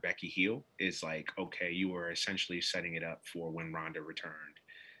turn Becky heel. Is like, okay, you were essentially setting it up for when Ronda returned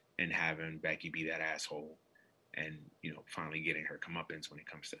and having Becky be that asshole, and finally getting her comeuppance when it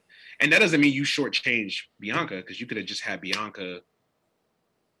comes to. And that doesn't mean you shortchange Bianca, because you could have just had Bianca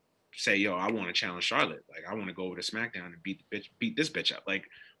say, "Yo, I want to challenge Charlotte. Like, I want to go over to SmackDown and beat this bitch up." Like,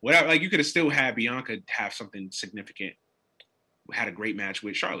 whatever. Like, you could have still had Bianca have something significant. Had a great match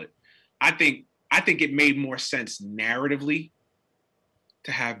with Charlotte. I think it made more sense narratively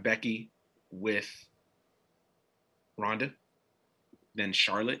to have Becky with Ronda than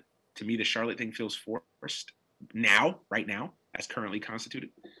Charlotte. To me, the Charlotte thing feels forced right now, as currently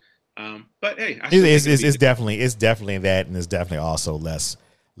constituted. But hey, it's definitely that, and it's definitely also less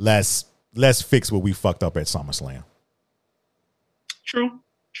fix what we fucked up at SummerSlam. True.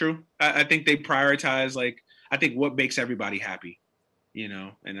 I think they prioritize, like, I think what makes everybody happy,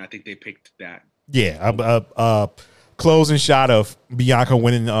 and I think they picked that. Yeah, closing shot of Bianca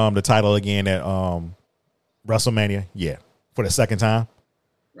winning the title again at WrestleMania. Yeah, for the second time.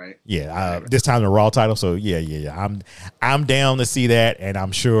 Right. Yeah, this time the Raw title. So yeah. I'm down to see that, and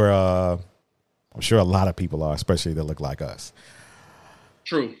I'm sure a lot of people are, especially that look like us.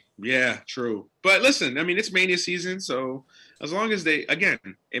 True. Yeah, true. But listen, I mean, it's Mania season, so as long as they, again,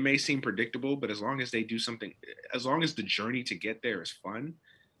 it may seem predictable, but as long as they do something, as long as the journey to get there is fun,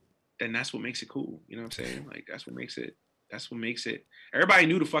 then that's what makes it cool. You know what I'm saying? Like, that's what makes it That's what makes it. Everybody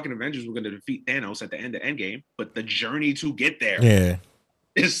knew the fucking Avengers were going to defeat Thanos at the end of Endgame, but the journey to get there, Yeah.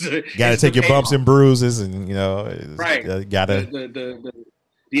 Got to take your bumps and bruises, and right. Got to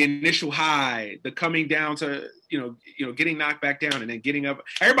the initial high, the coming down to getting knocked back down and then getting up.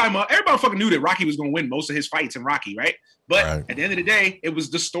 Everybody fucking knew that Rocky was going to win most of his fights in Rocky, right? But at the end of the day, it was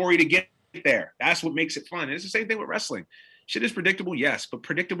the story to get there. That's what makes it fun. And it's the same thing with wrestling. Shit is predictable, yes, but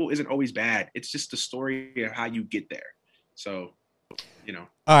predictable isn't always bad. It's just the story of how you get there. So, All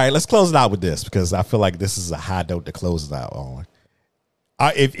right, let's close it out with this, because I feel like this is a high note to close it out on.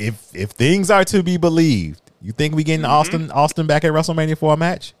 If things are to be believed, you think we getting Austin back at WrestleMania for a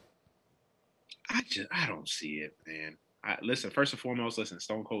match? I don't see it, man. Listen, first and foremost,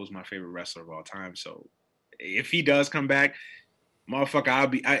 Stone Cold is my favorite wrestler of all time. So if he does come back,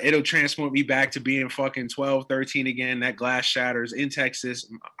 motherfucker, it'll transport me back to being fucking 12, 13 again. That glass shatters in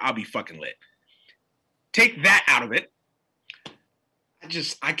Texas. I'll be fucking lit. Take that out of it.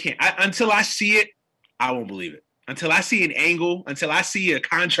 I can't. Until I see it, I won't believe it. Until I see an angle, until I see a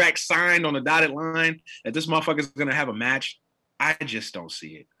contract signed on the dotted line that this motherfucker's going to have a match, I just don't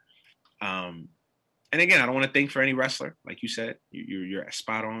see it. And again, I don't want to think for any wrestler. Like you said, you're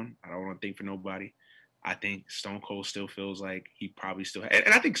spot on. I don't want to think for nobody. I think Stone Cold still feels like he probably still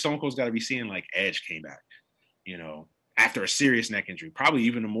and I think Stone Cold's got to be seeing like Edge came back, after a serious neck injury, probably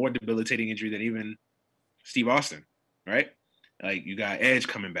even a more debilitating injury than even Steve Austin, right? Like, you got Edge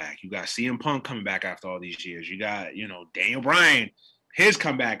coming back. You got CM Punk coming back after all these years. You got, Daniel Bryan, his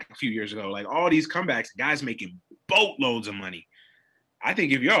comeback a few years ago. Like, all these comebacks, guys making boatloads of money. I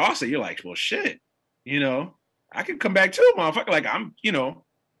think if you're Austin, you're like, well, shit, I could come back too, motherfucker. Like,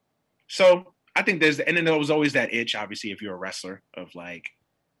 So I think and then there was always that itch, obviously, if you're a wrestler, of like,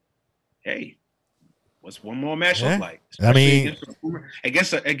 hey, what's one more match look like? Especially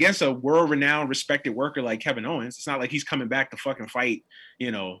against a world-renowned, respected worker like Kevin Owens. It's not like he's coming back to fucking fight,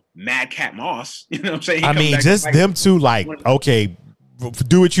 Madcap Moss. You know what I'm saying? Just them two, like, okay,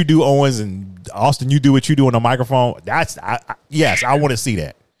 do what you do, Owens, and Austin, you do what you do on the microphone. Yes, I want to see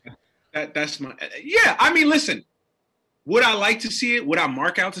that. That's my listen. Would I like to see it? Would I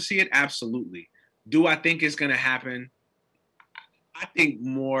mark out to see it? Absolutely. Do I think it's going to happen? I think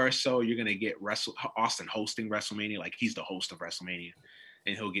more so you're going to get Austin hosting WrestleMania. Like, he's the host of WrestleMania,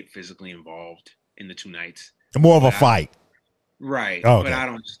 and he'll get physically involved in the two nights. More of a fight. Right. Oh, okay.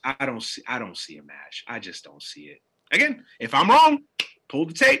 But I don't see a match. I just don't see it. Again, if I'm wrong, pull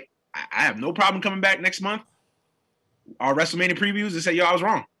the tape. I have no problem coming back next month. Our WrestleMania previews and say, I was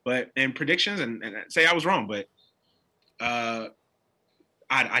wrong. And predictions and say I was wrong. But I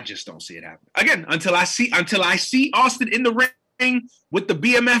just don't see it happen. Again, until I see Austin in the ring with the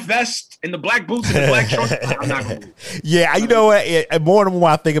BMF vest and the black boots and the black shorts, I'm not going to believe it. Yeah, you know what? More and more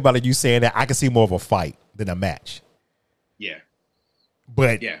I think about it, you saying that, I can see more of a fight than a match. Yeah.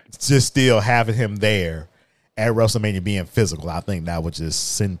 But just still having him there at WrestleMania being physical, I think that would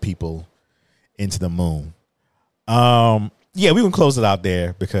just send people into the moon. We can close it out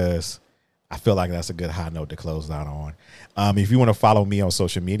there, because I feel like that's a good high note to close it out on. If you want to follow me on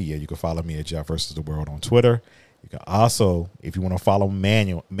social media, you can follow me at Jeff vs. the World on Twitter. You can also, if you want to follow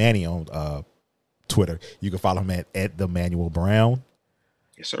Manny on Twitter, you can follow him at the Manuel Brown.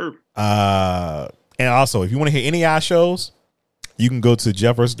 Yes, sir. And also, if you want to hear any of our shows, you can go to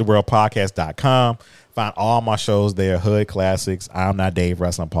JeffVersusTheWorldPodcast.com. Find all my shows there: Hood Classics, I'm Not Dave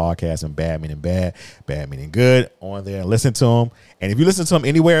Wrestling Podcast, and Bad Meaning Bad, Bad Meaning Good on there. Listen to them. And if you listen to them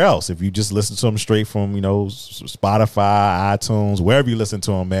anywhere else, if you just listen to them straight from, Spotify, iTunes, wherever you listen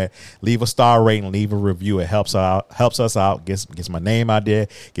to them at, leave a star rating, leave a review. It helps us out, gets my name out there,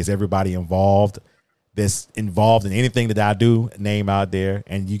 gets everybody involved that's involved in anything that I do, name out there,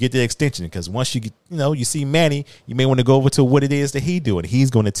 and you get the extension. Because once you see Manny, you may want to go over to what it is that he do, and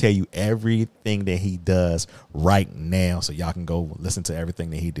he's going to tell you everything that he does right now, so y'all can go listen to everything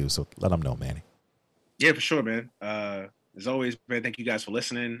that he do. So let him know, Manny. Yeah, for sure, man. As always, man, thank you guys for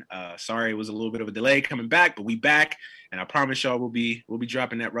listening. Sorry it was a little bit of a delay coming back, but we back, and I promise y'all we'll be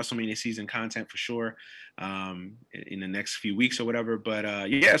dropping that WrestleMania season content for sure in the next few weeks or whatever. But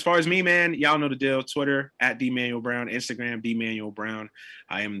as far as me, man, y'all know the deal. Twitter at DManuel Brown, Instagram DManuel Brown.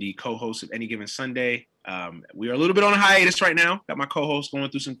 I am the co-host of Any Given Sunday. We are a little bit on a hiatus right now. Got my co-host going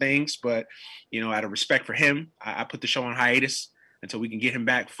through some things, but out of respect for him, I put the show on hiatus until we can get him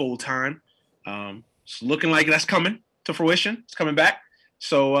back full time. It's looking like that's coming to fruition. It's coming back.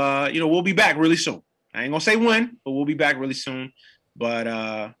 So we'll be back really soon. I ain't gonna say when, but we'll be back really soon. But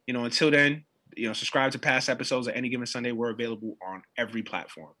until then, subscribe to past episodes of Any Given Sunday. We're available on every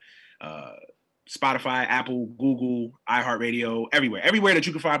platform. Spotify, Apple, Google, iHeartRadio, everywhere that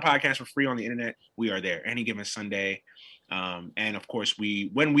you can find podcasts for free on the internet, we are there. Any Given Sunday. And of course,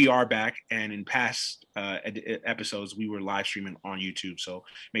 when we are back, and in past episodes, we were live streaming on YouTube. So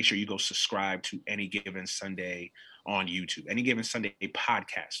make sure you go subscribe to Any Given Sunday on YouTube, Any Given Sunday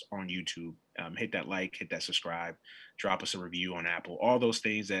podcast on YouTube. Hit that like, hit that subscribe, drop us a review on Apple. All those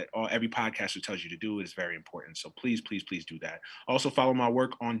things that every podcaster tells you to do is very important. So please, please, please do that. Also follow my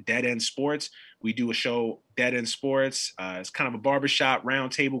work on Dead End Sports. We do a show, Dead End Sports. It's kind of a barbershop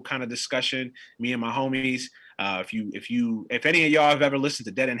roundtable kind of discussion. Me and my homies. If any of y'all have ever listened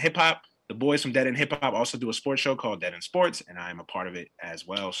to Dead End Hip Hop, the boys from Dead End Hip Hop also do a sports show called Dead End Sports, and I am a part of it as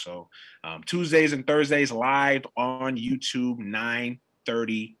well. So Tuesdays and Thursdays live on YouTube,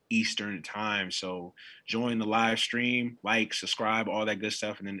 9:30 Eastern time. So join the live stream, like, subscribe, all that good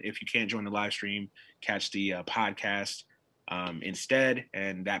stuff. And then if you can't join the live stream, catch the podcast instead.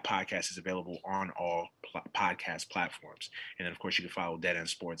 And that podcast is available on all podcast platforms. And then, of course, you can follow Dead End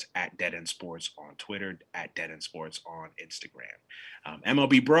Sports at Dead End Sports on Twitter, at Dead End Sports on Instagram.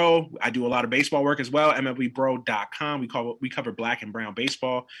 MLB Bro, I do a lot of baseball work as well. MLBBro.com. We cover black and brown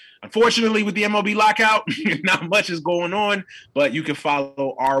baseball. Unfortunately, with the MLB lockout, not much is going on, but you can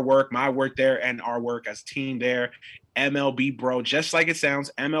follow our work, my work there, and our work as a team there. MLB Bro, just like it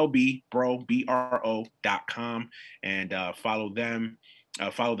sounds, MLB Bro, BRO.com, and follow them.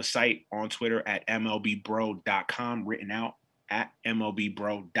 Follow the site on Twitter at MLBBro.com, written out, at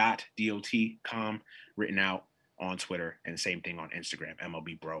MLBBro.dot.com, written out on Twitter, and same thing on Instagram,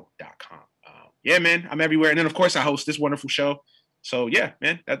 MLBBro.com. Yeah, man, I'm everywhere. And then, of course, I host this wonderful show. So, yeah,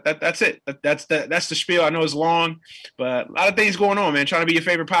 man, that's it. That's the spiel. I know it's long, but a lot of things going on, man. Trying to be your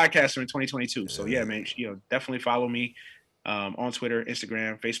favorite podcaster in 2022. So, yeah, man, definitely follow me on Twitter,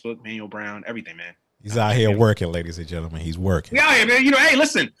 Instagram, Facebook, Manuel Brown, everything, man. He's out here working, ladies and gentlemen. He's working. Yeah, man. Hey,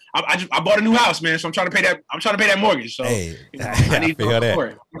 listen, I bought a new house, man. So I'm trying to pay that mortgage. So hey, I need to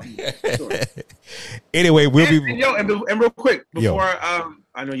that. Sure. Anyway, we'll be and real quick before I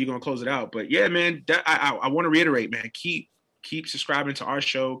know you're gonna close it out, but yeah, man, I want to reiterate, man, keep subscribing to our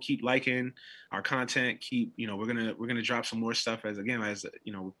show, keep liking our content, we're gonna drop some more stuff as we're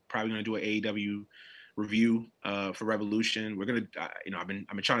probably gonna do an AEW review for Revolution. We're gonna I've been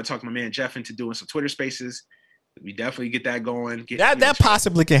trying to talk my man Jeff into doing some Twitter Spaces. We definitely get that going. That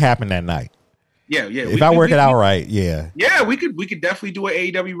possibly can happen that night. Yeah. If I work it out right, yeah. Yeah, we could definitely do an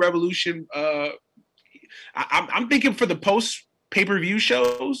AEW Revolution. I'm thinking for the post pay-per-view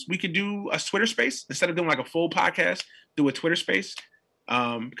shows, we could do a Twitter Space instead of doing like a full podcast. Do a Twitter Space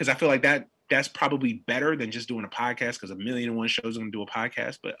because I feel like that's probably better than just doing a podcast, because 1,000,001 shows are going to do a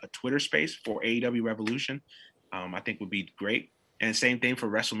podcast, but a Twitter Space for AEW Revolution, I think would be great. And same thing for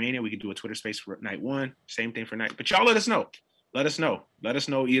WrestleMania. We could do a Twitter Space for night one. Same thing for night. But y'all let us know. Let us know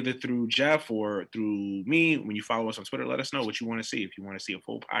either through Jeff or through me. When you follow us on Twitter, let us know what you want to see. If you want to see a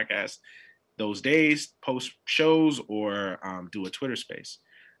full podcast those days, post shows, or do a Twitter Space.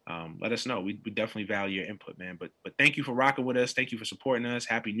 Let us know. We definitely value your input, man. But thank you for rocking with us. Thank you for supporting us.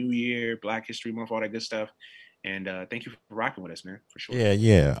 Happy New Year, Black History Month, all that good stuff. And thank you for rocking with us, man, for sure.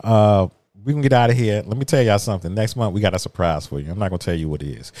 Yeah. We can get out of here. Let me tell y'all something. Next month, we got a surprise for you. I'm not going to tell you what it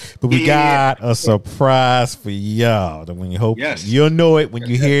is, but we got a surprise for y'all. That when you hope you'll know it when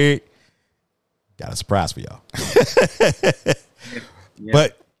you hear it. Got a surprise for y'all.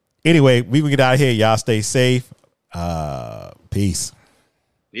 But anyway, we can get out of here. Y'all stay safe. Peace.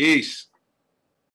 Peace.